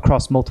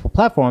across multiple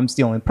platforms.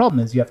 The only problem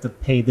is you have to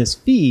pay this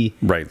fee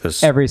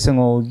every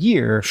single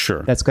year.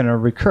 Sure. That's going to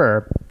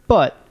recur,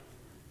 but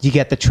you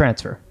get the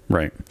transfer.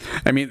 Right.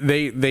 I mean,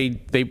 they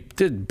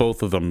did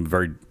both of them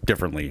very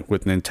differently.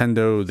 With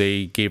Nintendo,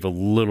 they gave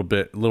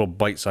little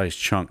bite-sized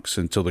chunks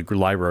until the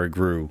library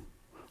grew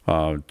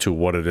to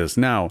what it is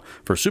now.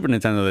 For Super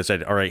Nintendo, they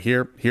said, all right,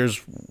 here's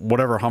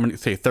whatever, how many,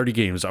 say 30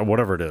 games or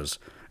whatever it is,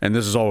 and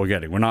this is all we're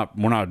getting. We're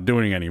not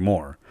doing any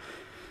more.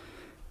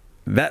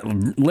 That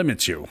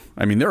limits you.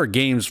 I mean, there are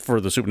games for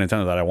the Super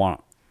Nintendo that I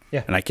want.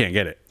 Yeah. And I can't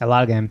get it. A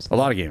lot of games.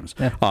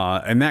 Yeah.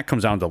 And that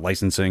comes down to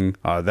licensing.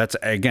 That's,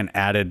 again,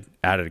 added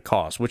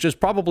cost, which is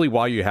probably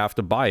why you have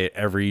to buy it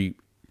every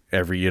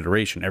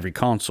iteration, every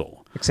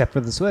console. Except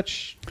for the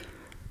Switch.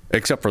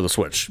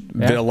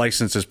 The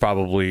license is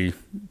probably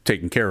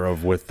taken care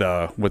of with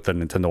the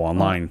Nintendo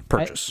Online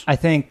purchase. I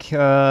think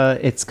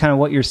it's kind of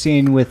what you're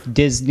seeing with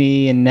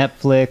Disney and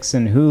Netflix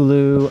and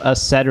Hulu,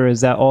 etc.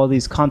 Is that all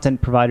these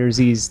content providers,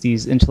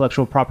 these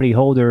intellectual property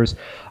holders,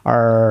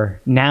 are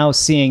now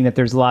seeing that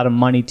there's a lot of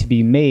money to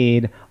be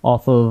made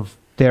off of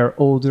their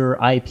older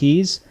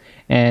IPs.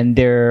 And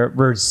they're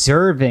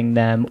reserving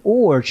them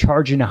or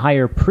charging a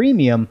higher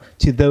premium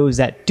to those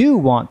that do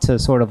want to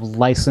sort of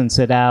license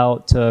it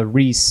out, to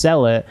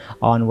resell it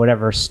on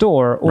whatever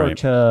store, or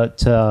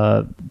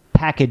to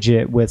package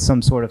it with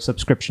some sort of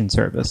subscription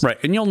service. Right.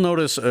 And you'll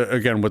notice,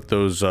 again, with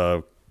those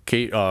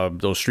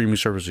streaming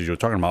services you're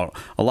talking about,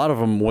 a lot of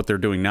them, what they're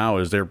doing now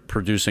is they're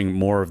producing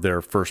more of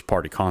their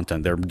first-party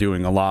content. They're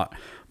doing a lot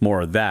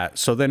more of that.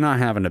 So they're not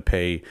having to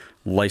pay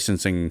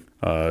licensing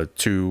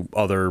to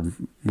other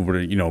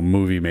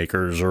movie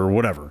makers or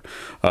whatever,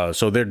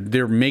 so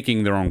they're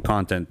making their own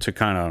content to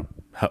kind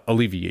of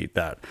alleviate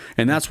that.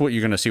 And that's what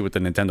you're going to see with the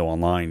Nintendo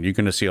Online. You're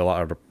going to see a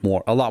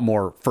lot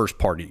more first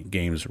party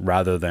games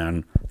rather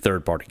than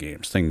third party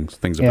games, things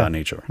of that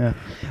nature.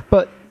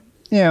 But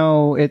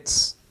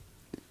it's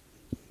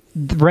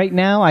right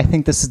now, I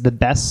think this is the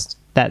best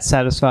that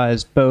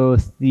satisfies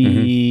both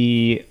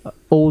the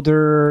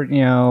older,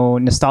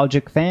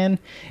 nostalgic fan,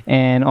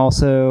 and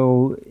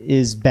also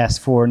is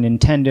best for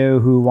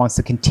Nintendo, who wants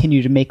to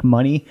continue to make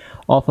money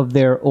off of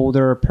their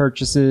older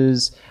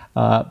purchases,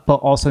 but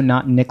also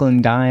not nickel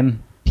and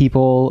dime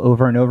people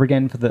over and over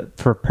again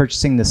for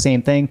purchasing the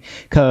same thing.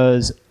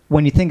 Because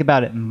when you think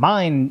about it,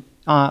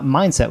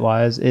 mindset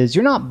wise, is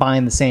you're not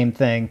buying the same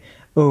thing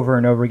over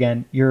and over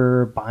again.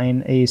 You're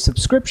buying a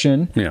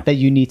subscription that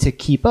you need to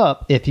keep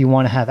up if you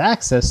want to have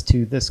access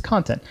to this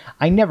content.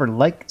 I never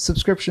like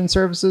subscription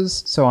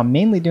services, so I'm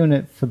mainly doing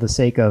it for the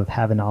sake of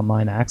having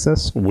online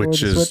access.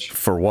 Which is Switch.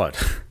 For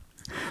what?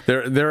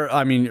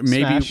 I mean,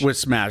 maybe Smash. With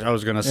Smash, I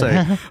was going to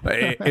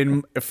say.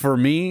 And for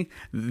me,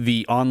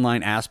 the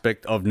online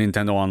aspect of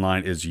Nintendo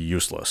Online is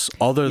useless,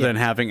 other than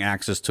having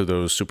access to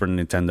those Super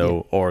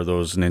Nintendo or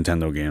those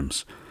Nintendo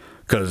games.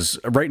 Because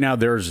right now,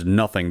 there's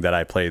nothing that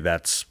I play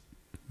that's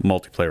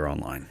multiplayer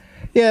online.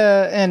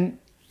 Yeah, and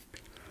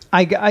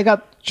I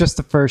got just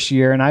the first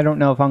year, and I don't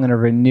know if I'm going to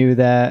renew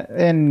that.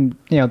 And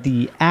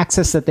the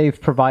access that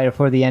they've provided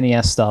for the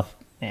NES stuff,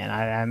 man,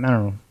 I don't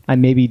know. I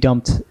maybe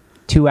dumped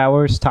 2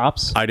 hours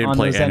tops. I didn't on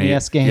play those any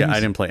NES games. Yeah, I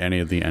didn't play any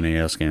of the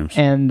NES games.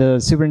 And the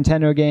Super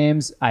Nintendo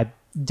games, I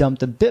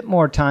dumped a bit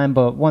more time,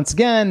 but once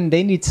again,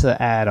 they need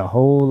to add a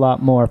whole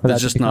lot more for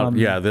there's that just to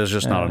become, there's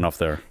just not enough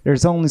there.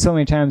 There's only so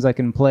many times I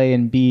can play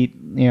and beat,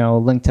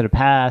 Link to the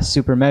Past,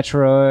 Super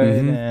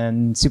Metroid,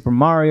 and Super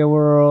Mario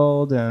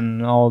World,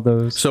 and all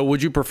those. So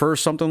would you prefer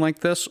something like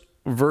this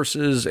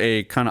versus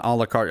a kind of a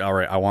la carte? All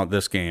right, I want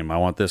this game, I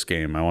want this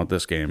game, I want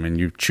this game, and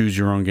you choose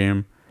your own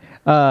game?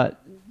 I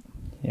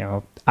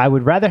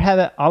would rather have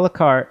it a la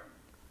carte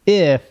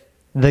if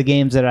the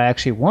games that I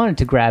actually wanted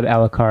to grab a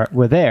la carte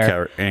were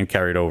there and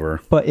carried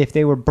over. But if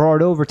they were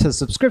brought over to the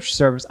subscription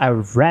service, I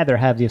would rather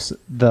have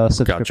the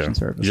subscription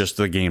service. Just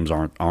the games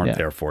aren't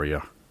there for you.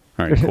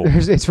 All right, cool.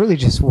 It's really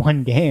just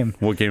one game.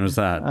 What game is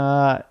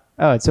that?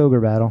 It's Ogre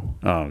Battle.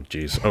 Oh,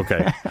 geez.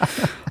 Okay.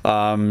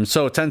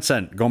 So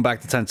Tencent, going back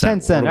to Tencent.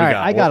 Tencent. All right,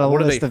 I got a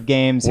list of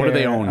games. What do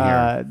they own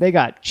here? They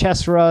got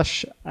Chess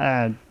Rush.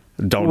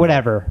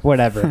 Whatever.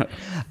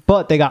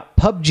 But they got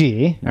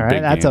PUBG. All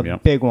right, that's a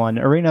big one.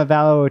 Arena of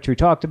Valor, which we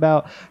talked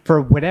about. For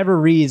whatever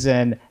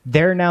reason,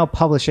 they're now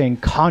publishing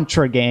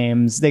Contra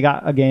games. They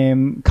got a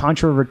game,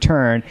 Contra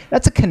Return.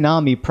 That's a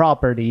Konami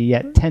property,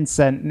 yet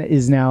Tencent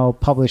is now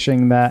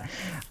publishing that.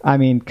 I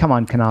mean, come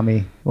on,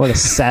 Konami. What a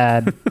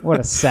sad.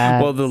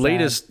 Well, the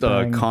latest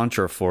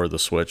Contra for the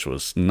Switch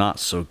was not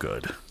so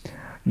good.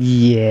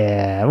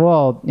 Yeah.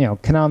 Well,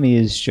 Konami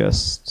is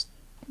just,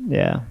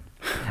 yeah.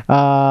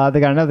 They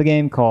got another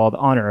game called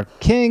Honor of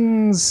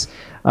Kings.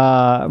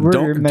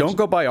 Don't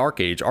go by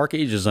ArcAge.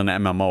 ArcAge is an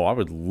MMO. I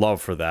would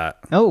love for that.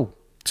 Oh,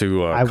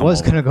 I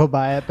was gonna go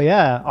buy it, but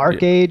yeah,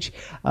 ArcAge.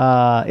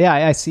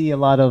 I see a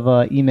lot of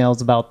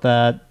emails about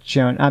that.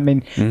 I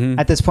mean,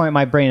 at this point,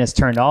 my brain is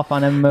turned off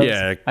on MMOs.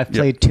 Yeah, I've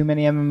played too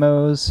many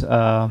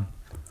MMOs.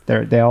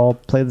 They all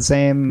play the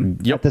same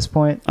at this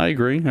point. I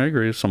agree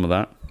with some of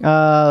that.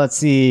 Let's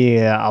see.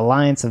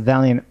 Alliance of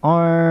Valiant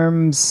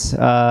Arms.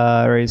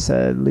 Already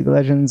said League of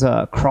Legends.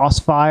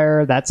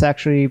 Crossfire. That's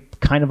actually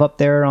kind of up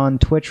there on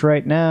Twitch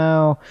right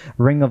now.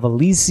 Ring of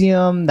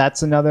Elysium.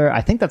 That's another.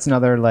 I think that's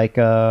another like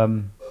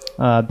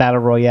battle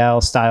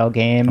royale style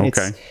game. Okay.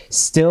 It's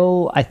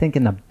still, I think,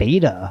 in the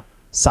beta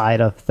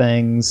side of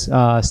things,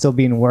 still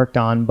being worked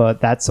on, but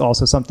that's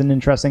also something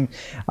interesting.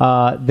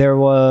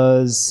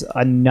 There's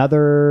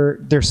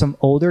some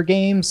older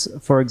games,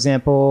 for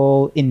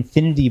example,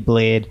 Infinity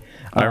Blade,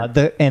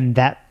 and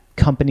that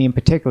company in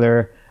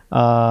particular,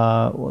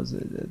 what was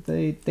it?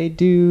 They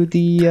do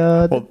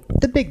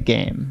the big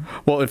game.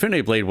 Well,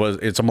 Infinity Blade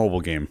it's a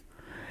mobile game.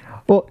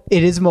 Well,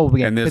 it is a mobile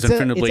game. And there's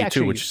Infinity Blade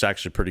 2, which is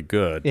actually pretty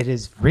good. It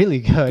is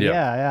really good.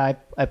 Yeah.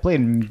 I played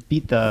and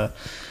beat that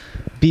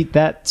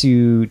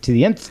to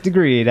the nth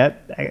degree.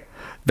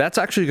 That's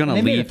actually going to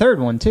lead. They made a third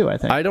one too, I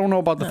think. I don't know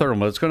about the third one,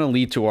 but it's going to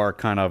lead to our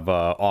kind of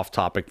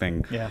off-topic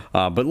thing. Yeah.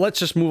 But let's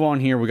just move on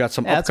here. We got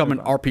some upcoming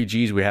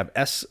RPGs. We have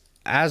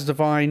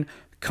Asdivine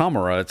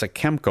Chimera. It's a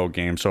Kemco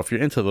game. So if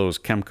you're into those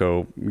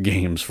Kemco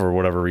games for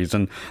whatever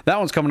reason, that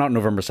one's coming out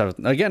November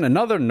 7th. Again,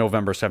 another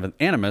November 7th.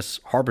 Animus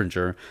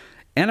Harbinger.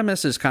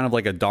 Animus is kind of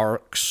like a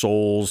Dark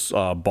Souls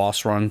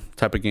boss run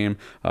type of game.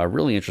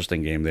 Really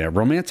interesting game there.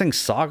 Romancing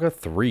Saga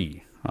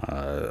 3.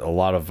 A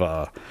lot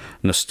of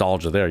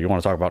nostalgia there. You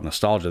want to talk about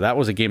nostalgia? That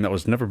was a game that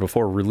was never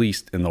before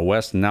released in the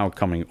West, now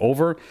coming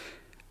over.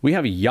 We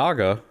have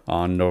Yaga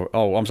on...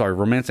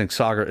 Romancing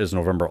Saga is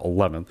November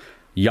 11th.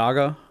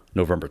 Yaga,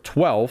 November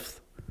 12th.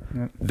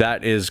 Yep.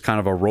 That is kind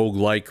of a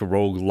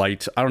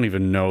roguelite. I don't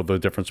even know the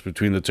difference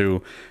between the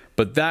two.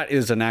 But that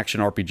is an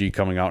action RPG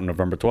coming out on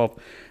November 12th.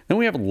 Then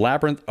we have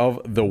Labyrinth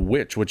of the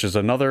Witch, which is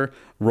another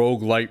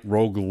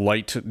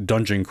roguelite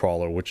dungeon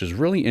crawler, which is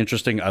really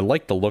interesting. I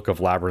like the look of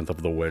Labyrinth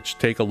of the Witch.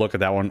 Take a look at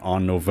that one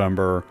on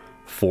November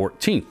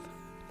 14th.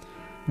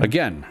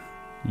 Again,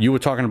 you were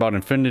talking about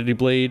Infinity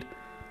Blade.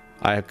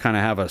 I kind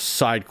of have a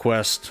side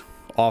quest,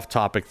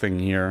 off-topic thing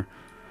here.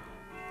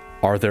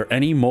 Are there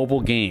any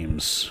mobile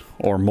games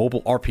or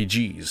mobile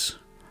RPGs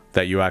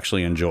that you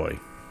actually enjoy?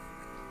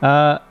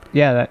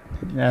 Yeah.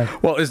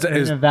 Well,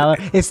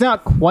 it's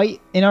not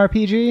quite an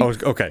RPG.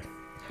 Oh, okay.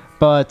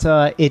 But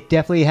it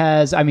definitely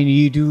has. I mean,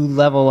 you do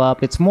level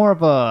up. It's more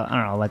of a, I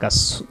don't know, like a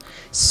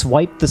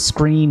swipe the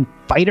screen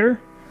fighter.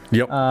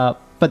 Yep.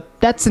 But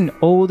that's an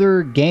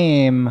older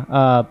game.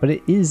 But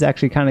it is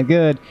actually kind of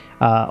good.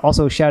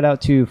 Also, shout out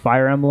to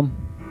Fire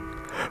Emblem.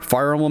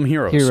 Fire Emblem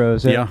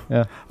Heroes. Yeah.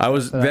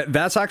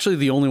 That's actually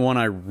the only one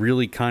I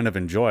really kind of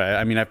enjoy.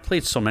 I mean, I've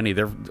played so many.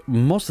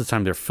 Most of the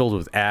time they're filled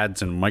with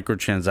ads and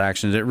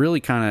microtransactions. It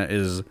really kind of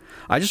is.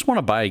 I just want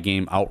to buy a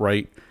game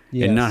outright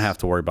and not have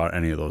to worry about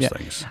any of those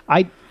things.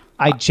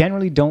 I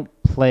generally don't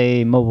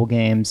play mobile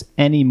games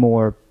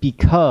anymore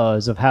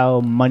because of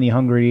how money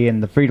hungry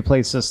and the free to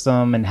play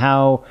system and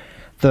how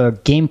the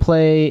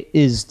gameplay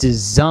is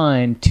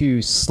designed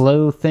to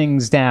slow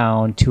things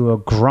down to a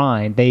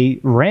grind. They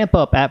ramp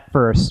up at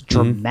first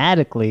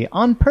dramatically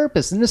on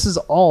purpose, and this is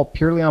all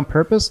purely on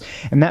purpose.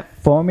 And that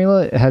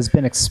formula has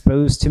been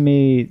exposed to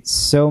me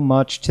so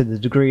much to the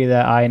degree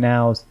that I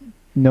now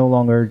no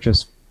longer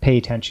just pay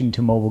attention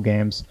to mobile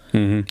games.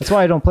 That's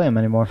why I don't play them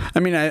anymore. I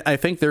mean, I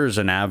think there is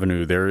an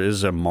avenue. There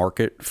is a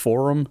market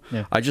for them.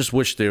 Yeah. I just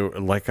wish they,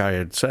 like I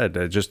had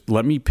said, just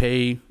let me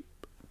pay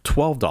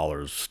 $12,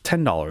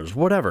 $10,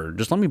 whatever.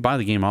 Just let me buy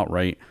the game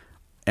outright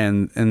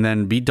and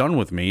then be done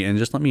with me and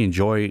just let me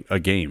enjoy a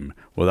game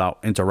without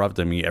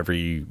interrupting me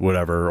every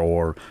whatever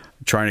or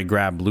trying to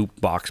grab loot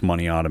box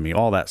money out of me,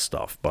 all that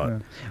stuff.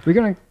 But we're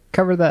going to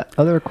cover that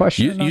other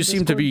question. You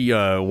seem to be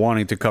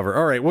wanting to cover.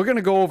 All right, we're going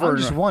to go over. I'm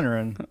just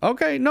wondering.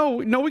 Okay, no,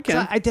 we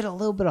can. I did a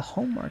little bit of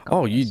homework.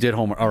 Oh, you did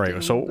homework. All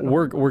right, so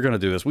we're going to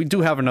do this. We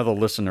do have another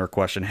listener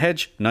question.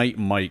 Hedge Knight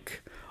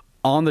Mike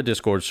on the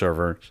Discord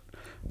server.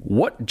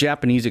 What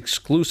Japanese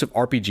exclusive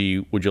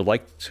RPG would you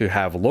like to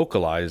have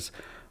localized?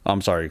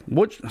 I'm sorry.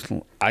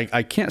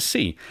 I can't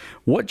see.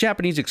 What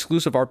Japanese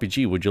exclusive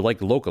RPG would you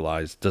like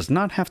localized? Does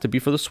not have to be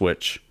for the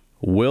Switch.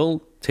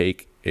 Will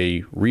take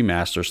a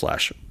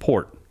remaster /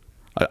 port.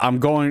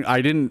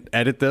 I didn't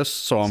edit this,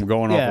 so I'm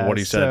going off of what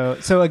he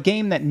said. So a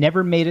game that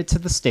never made it to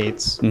the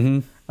States.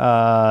 More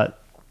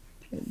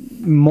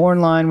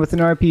in line with an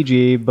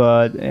RPG,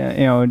 but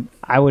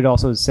I would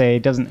also say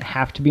it doesn't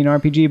have to be an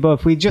RPG. But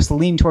if we just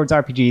lean towards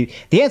RPG,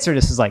 the answer to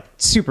this is like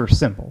super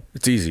simple.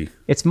 It's easy.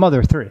 It's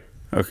Mother 3.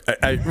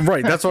 Okay,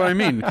 right, that's what I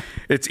mean.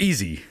 It's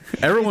easy.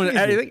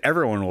 I think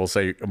everyone will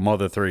say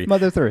Mother 3.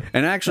 Mother 3.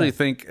 And I actually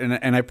think,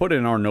 and I put it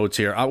in our notes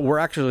here, we're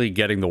actually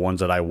getting the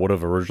ones that I would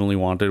have originally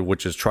wanted,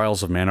 which is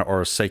Trials of Mana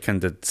or Seiken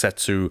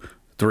Densetsu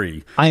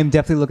 3. I am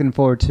definitely looking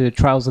forward to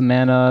Trials of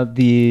Mana,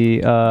 the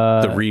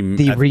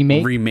remake,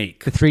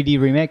 the 3D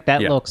remake.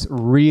 That looks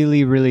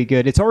really, really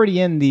good. It's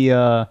already in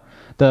the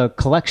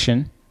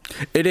collection.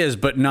 It is,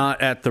 but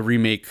not at the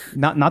remake.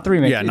 Not the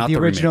remake. Yeah, not the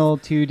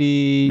original remake.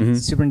 2D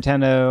Super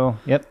Nintendo.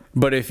 Yep.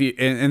 But if you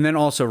and then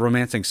also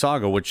Romancing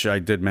Saga, which I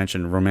did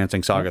mention,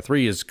 Romancing Saga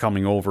 3 is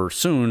coming over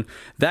soon.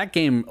 That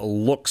game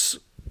looks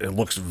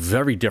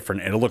very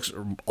different, and it looks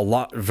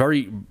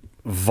very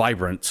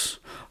vibrant.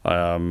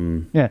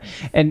 Yeah,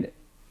 and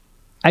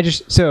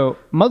so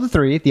Mother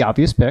 3, the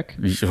obvious pick,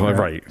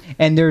 right?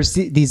 And there's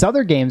these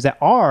other games that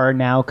are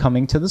now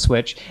coming to the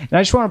Switch, and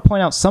I just want to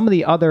point out some of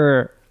the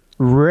other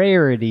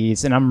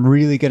rarities, and I'm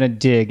really going to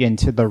dig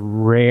into the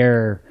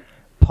rare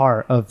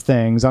part of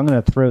things. I'm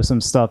going to throw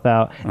some stuff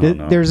out.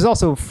 There's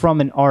also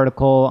from an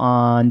article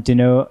on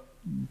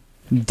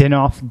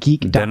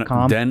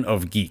denofgeek.com. Den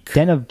of Geek.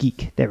 Den of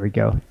Geek. There we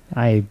go.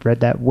 I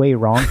read that way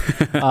wrong.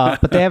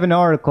 But they have an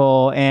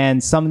article,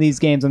 and some of these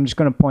games I'm just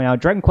going to point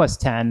out. Dragon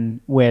Quest X,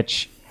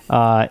 which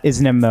is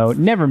an MMO,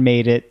 never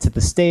made it to the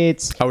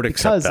States. I would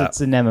accept that. Because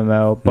it's an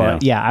MMO.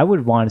 But yeah, I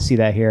would want to see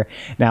that here.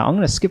 Now, I'm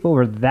going to skip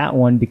over that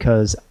one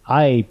because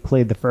I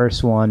played the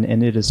first one,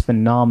 and it is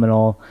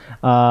phenomenal.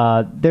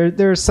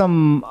 There's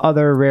some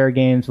other rare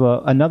games.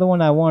 Well, another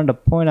one I wanted to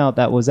point out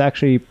that was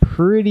actually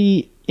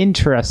pretty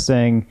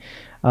interesting,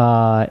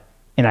 and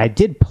I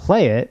did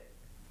play it,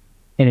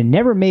 and it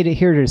never made it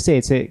here to the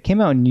States. It came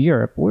out in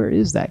Europe. Where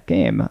is that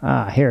game?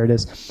 Here it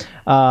is.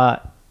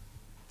 Terra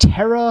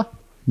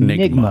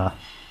Nigma.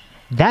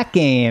 That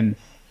game,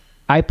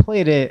 I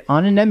played it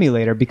on an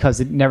emulator because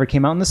it never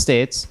came out in the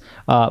States.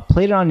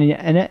 Played it on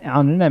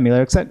an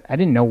emulator, except I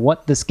didn't know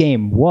what this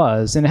game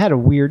was, and it had a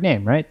weird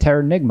name, right?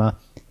 Terra Nigma.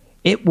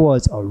 It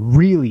was a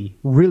really,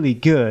 really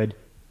good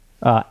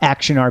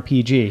action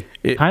RPG.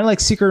 Kind of like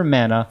Secret of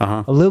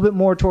Mana, a little bit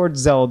more towards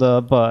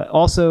Zelda, but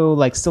also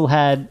like still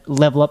had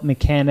level up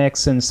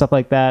mechanics and stuff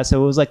like that.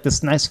 So it was like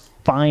this nice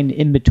fine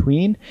in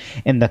between,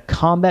 and the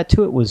combat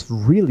to it was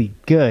really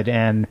good,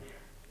 and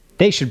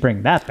they should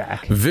bring that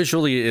back.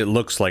 Visually, it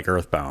looks like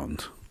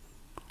Earthbound,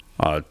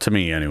 to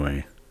me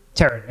anyway.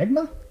 Terra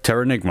Nigma?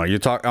 Terra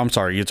Nigma. I'm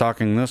sorry, you're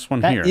talking this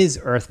one here. That is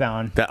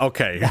Earthbound.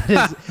 Okay.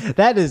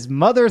 That is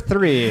Mother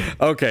 3.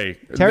 Okay.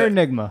 Terra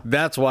Nigma.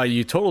 That's why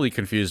you totally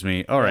confused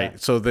me. All right.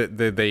 So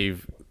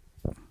they've...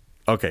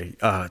 Okay.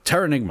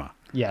 Terra Nigma.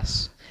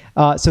 Yes.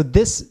 So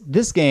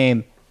this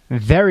game,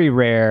 very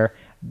rare.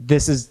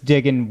 This is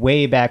digging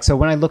way back. So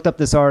when I looked up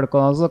this article,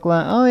 I was looking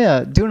like, oh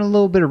yeah, doing a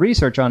little bit of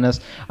research on this.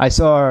 I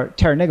saw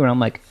Terra Nigma, and I'm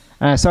like,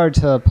 and I started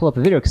to pull up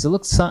a video because it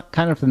looks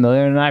kind of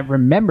familiar, and I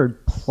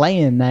remembered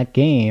playing that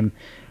game,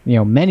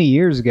 many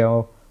years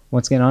ago,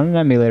 once again on an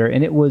emulator,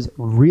 and it was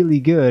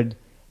really good.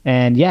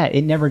 And yeah,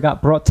 it never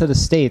got brought to the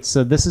States.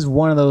 So this is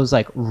one of those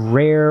like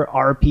rare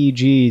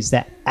RPGs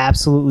that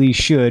absolutely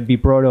should be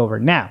brought over.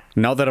 Now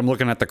that I'm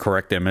looking at the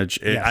correct image,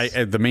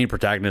 the main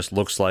protagonist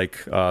looks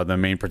like the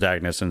main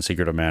protagonist in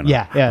Secret of Mana.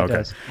 Yeah, okay. It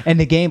does. And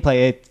the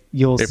gameplay, it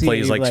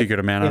plays like Secret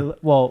of Mana.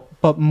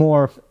 But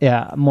more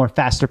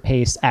faster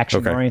paced,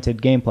 action oriented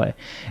gameplay.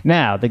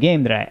 Now the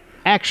game that I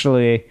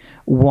actually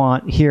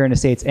want here in the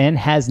States and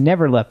has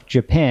never left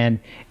Japan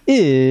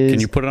is...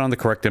 Can you put it on the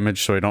correct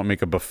image so I don't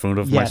make a buffoon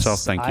of myself?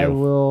 Thank you. I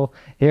will.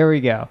 Here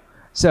we go.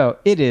 So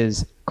it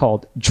is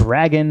called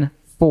Dragon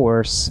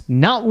Force.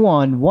 Not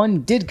one.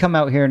 One did come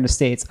out here in the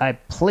States. I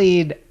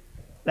played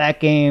that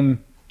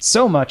game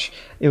so much.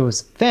 It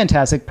was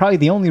fantastic. Probably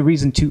the only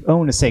reason to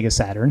own a Sega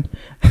Saturn,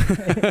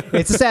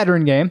 it's a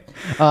Saturn game,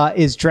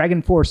 is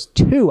Dragon Force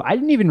 2. I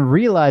didn't even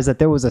realize that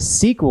there was a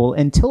sequel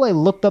until I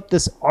looked up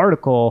this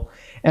article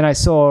and I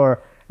was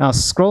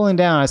scrolling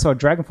down, I saw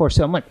Dragon Force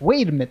 2. I'm like,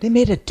 wait a minute, they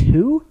made a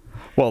 2?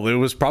 Well, it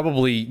was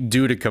probably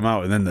due to come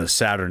out, and then the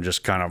Saturn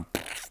just kind of...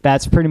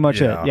 That's pretty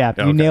much it. Yeah,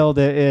 you nailed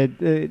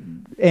it.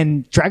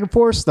 And Dragon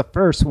Force, the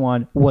first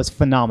one, was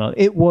phenomenal.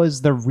 It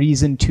was the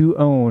reason to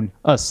own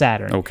a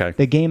Saturn. Okay.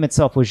 The game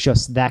itself was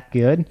just that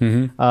good.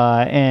 Mm-hmm.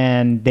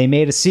 And they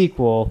made a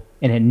sequel,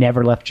 and it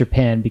never left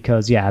Japan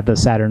because, the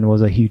Saturn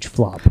was a huge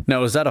flop.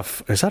 Now, is that a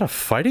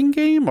fighting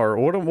game, or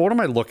what am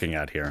I looking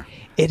at here?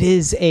 It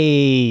is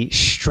a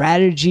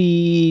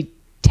strategy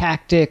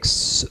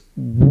tactics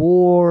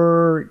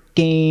war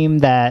game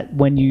that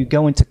when you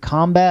go into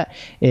combat,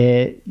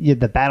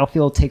 the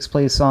battlefield takes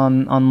place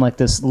on like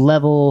this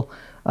level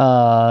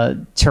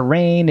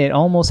terrain. It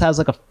almost has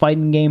like a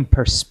fighting game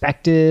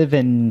perspective,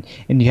 and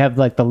you have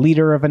like the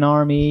leader of an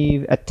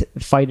army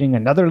fighting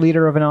another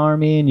leader of an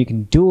army, and you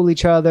can duel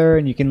each other,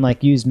 and you can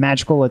like use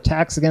magical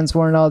attacks against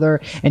one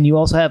another, and you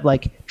also have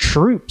like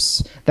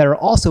troops that are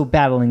also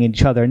battling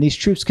each other, and these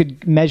troops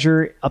could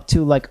measure up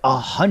to like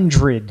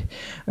 100.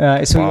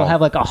 So you'll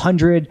have like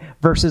 100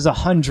 versus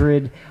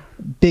 100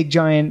 big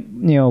giant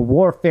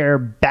warfare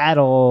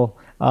battle.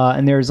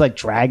 And there's like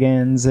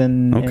dragons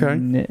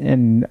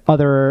and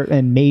other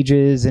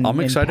mages and, I'm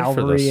excited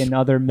cavalry for this. and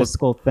other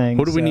mystical things.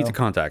 Who do we need to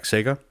contact?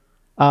 Sega?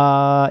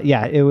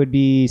 It would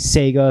be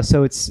Sega.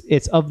 So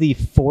it's of the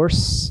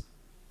Force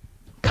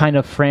kind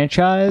of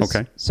franchise.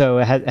 Okay. So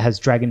it has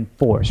Dragon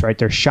Force, right?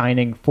 They're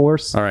Shining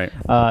Force. All right.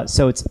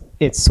 So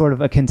it's sort of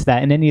akin to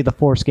that. And any of the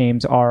Force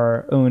games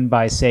are owned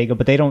by Sega,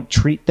 but they don't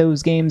treat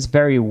those games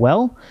very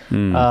well.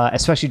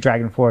 Especially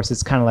Dragon Force.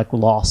 It's kind of like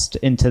lost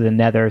into the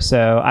nether.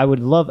 So I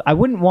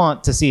wouldn't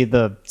want to see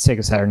the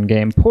Sega Saturn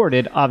game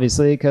ported,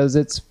 obviously, because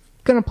it's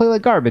going to play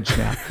like garbage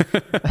now.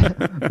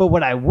 But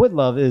what I would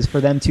love is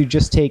for them to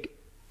just take,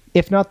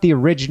 if not the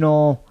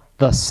original,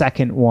 the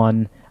second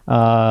one,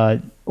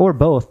 or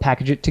both,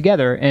 package it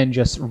together and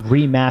just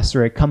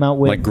remaster it. Come out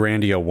with like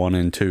Grandia 1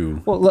 and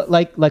 2. Well,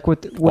 like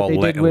what they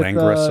did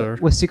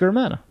with Secret of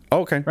Mana.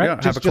 Oh, okay, right? Yeah,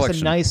 Just have a collection.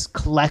 Just a nice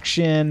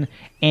collection,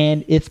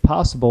 and if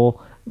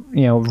possible,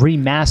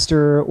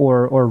 remaster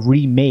or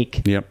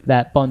remake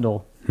that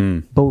bundle.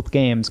 Both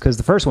games, because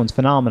the first one's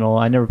phenomenal.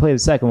 I never played the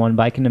second one,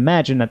 but I can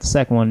imagine that the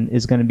second one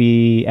is going to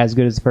be as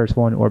good as the first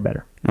one or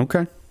better.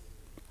 Okay.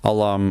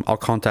 I'll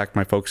contact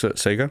my folks at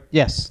Sega.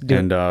 Yes,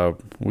 and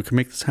we can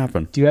make this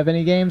happen. Do you have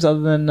any games other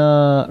than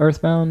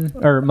Earthbound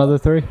or Mother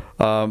 3?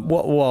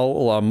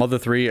 Mother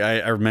 3.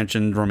 I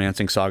mentioned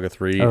Romancing Saga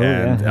 3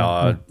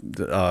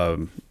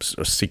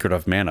 Secret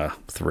of Mana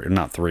 3,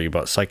 not 3,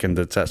 but Seiken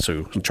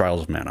Densetsu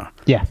Trials of Mana.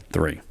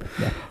 3.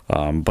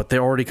 Yeah. But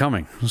they're already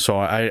coming, so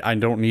I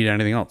don't need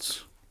anything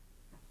else.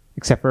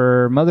 Except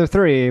for Mother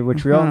 3,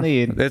 which we all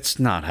need. It's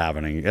not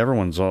happening.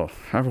 Everyone's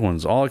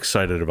all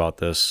excited about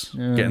this,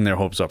 getting their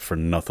hopes up for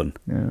nothing.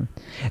 Yeah.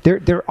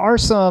 There are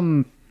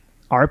some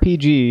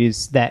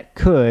RPGs that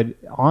could,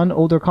 on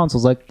older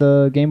consoles like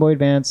the Game Boy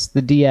Advance,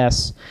 the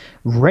DS,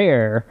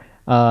 Rare,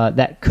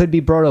 that could be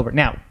brought over.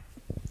 Now,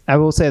 I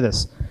will say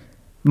this.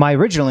 My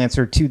original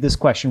answer to this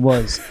question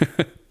was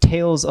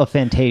Tales of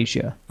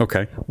Phantasia.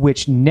 Okay.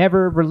 Which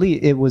never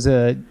released. It was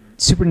a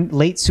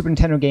late Super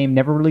Nintendo game,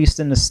 never released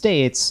in the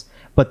States,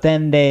 but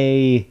then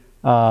they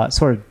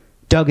sort of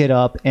dug it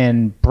up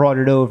and brought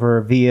it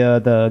over via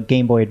the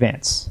Game Boy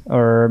Advance,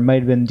 or it might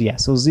have been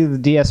DS. So it was either the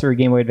DS or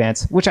Game Boy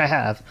Advance, which I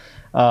have,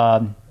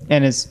 and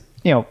it's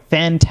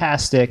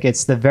fantastic.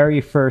 It's the very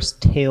first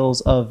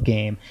Tales of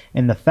game,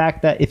 and the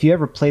fact that if you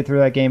ever played through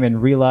that game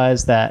and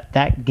realized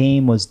that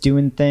game was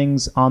doing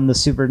things on the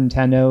Super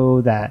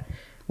Nintendo that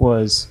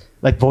was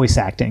like voice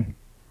acting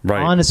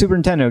on a Super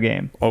Nintendo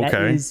game. Okay.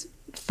 That is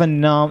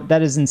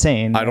that is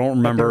insane. I don't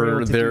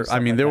remember there. I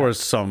mean, there was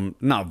some,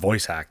 not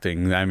voice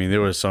acting. I mean,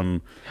 there was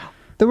some.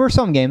 There were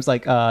some games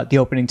like the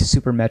opening to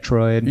Super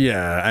Metroid.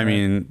 Yeah, I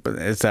mean, but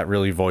is that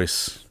really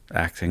voice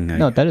acting?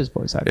 No, that is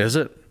voice acting. Is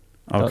it?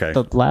 Okay.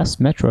 The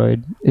last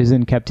Metroid is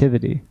in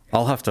captivity.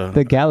 I'll have to.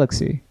 The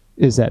galaxy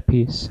is at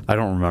peace. I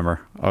don't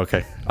remember.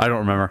 Okay, I don't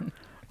remember.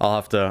 I'll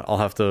have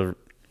to.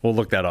 We'll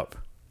look that up.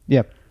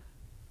 Yep.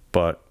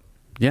 But.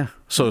 Yeah,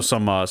 so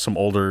some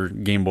older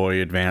Game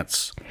Boy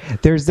Advance.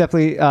 There's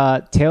definitely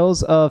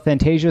Tales of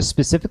Phantasia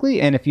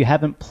specifically, and if you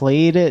haven't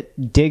played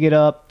it, dig it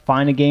up,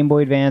 find a Game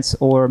Boy Advance,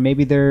 or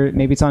maybe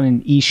it's on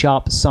an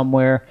eShop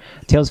somewhere.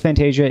 Tales of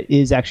Phantasia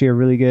is actually a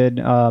really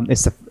good.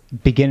 It's the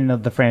beginning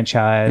of the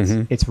franchise.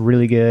 Mm-hmm. It's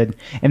really good,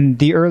 and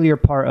the earlier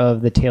part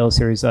of the Tales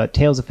series,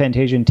 Tales of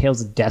Phantasia and Tales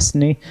of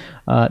Destiny,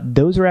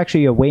 those are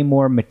actually a way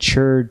more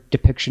mature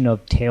depiction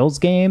of Tales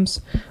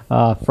games,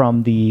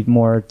 from the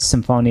more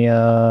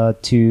Symphonia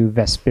to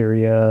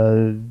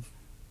Vesperia,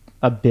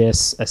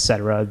 Abyss,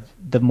 etc.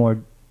 The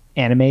more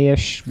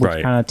anime-ish, which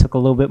kind of took a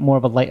little bit more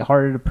of a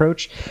lighthearted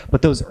approach.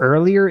 But those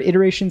earlier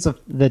iterations of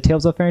the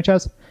Tales of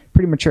franchise,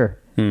 pretty mature.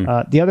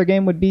 The other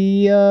game would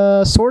be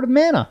Sword of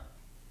Mana.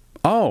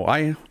 Oh,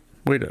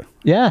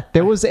 Yeah,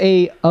 there was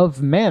a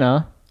Of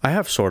Mana. I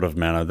have Sword of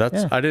Mana.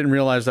 I didn't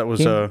realize that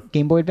was a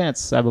Game Boy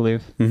Advance, I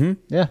believe. Mm-hmm.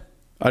 Yeah.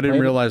 I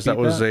didn't realize that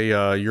was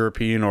a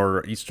European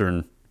or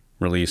Eastern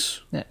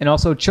release. And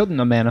also Children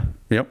of Mana.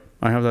 Yep,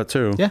 I have that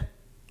too. Yeah.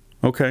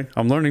 Okay,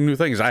 I'm learning new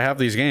things. I have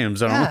these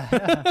games.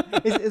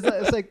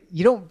 It's like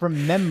you don't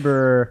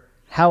remember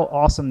how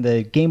awesome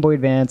the Game Boy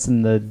Advance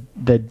and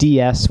the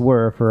DS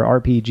were for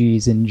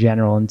RPGs in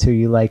general until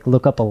you like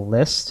look up a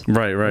list.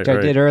 Right. Which I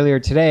did earlier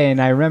today,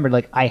 and I remembered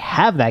like I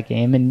have that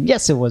game, and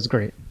yes, it was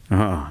great.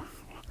 I'll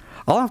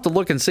have to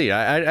look and see.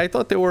 I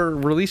thought they were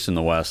released in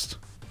the West.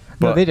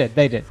 But... No, they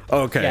did.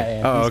 Okay.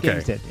 Yeah. These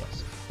games did,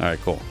 yes. All right,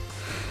 cool.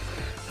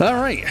 All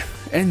right.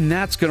 And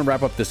that's going to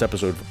wrap up this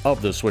episode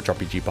of the Switch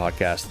RPG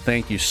Podcast.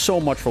 Thank you so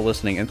much for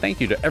listening, and thank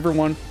you to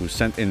everyone who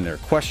sent in their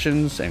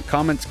questions and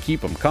comments.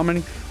 Keep them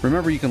coming.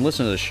 Remember, you can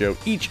listen to the show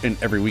each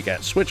and every week at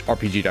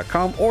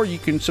switchrpg.com, or you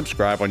can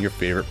subscribe on your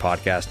favorite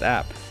podcast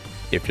app.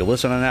 If you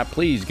listen on that,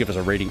 please give us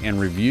a rating and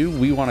review.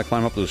 We want to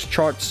climb up those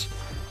charts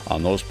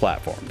on those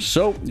platforms,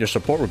 so your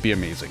support would be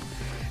amazing.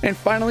 And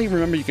finally,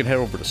 remember, you can head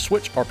over to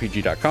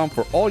switchrpg.com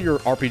for all your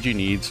RPG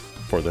needs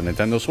for the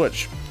Nintendo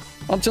Switch.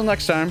 Until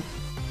next time,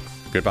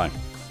 goodbye.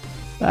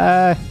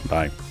 Bye.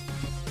 Bye.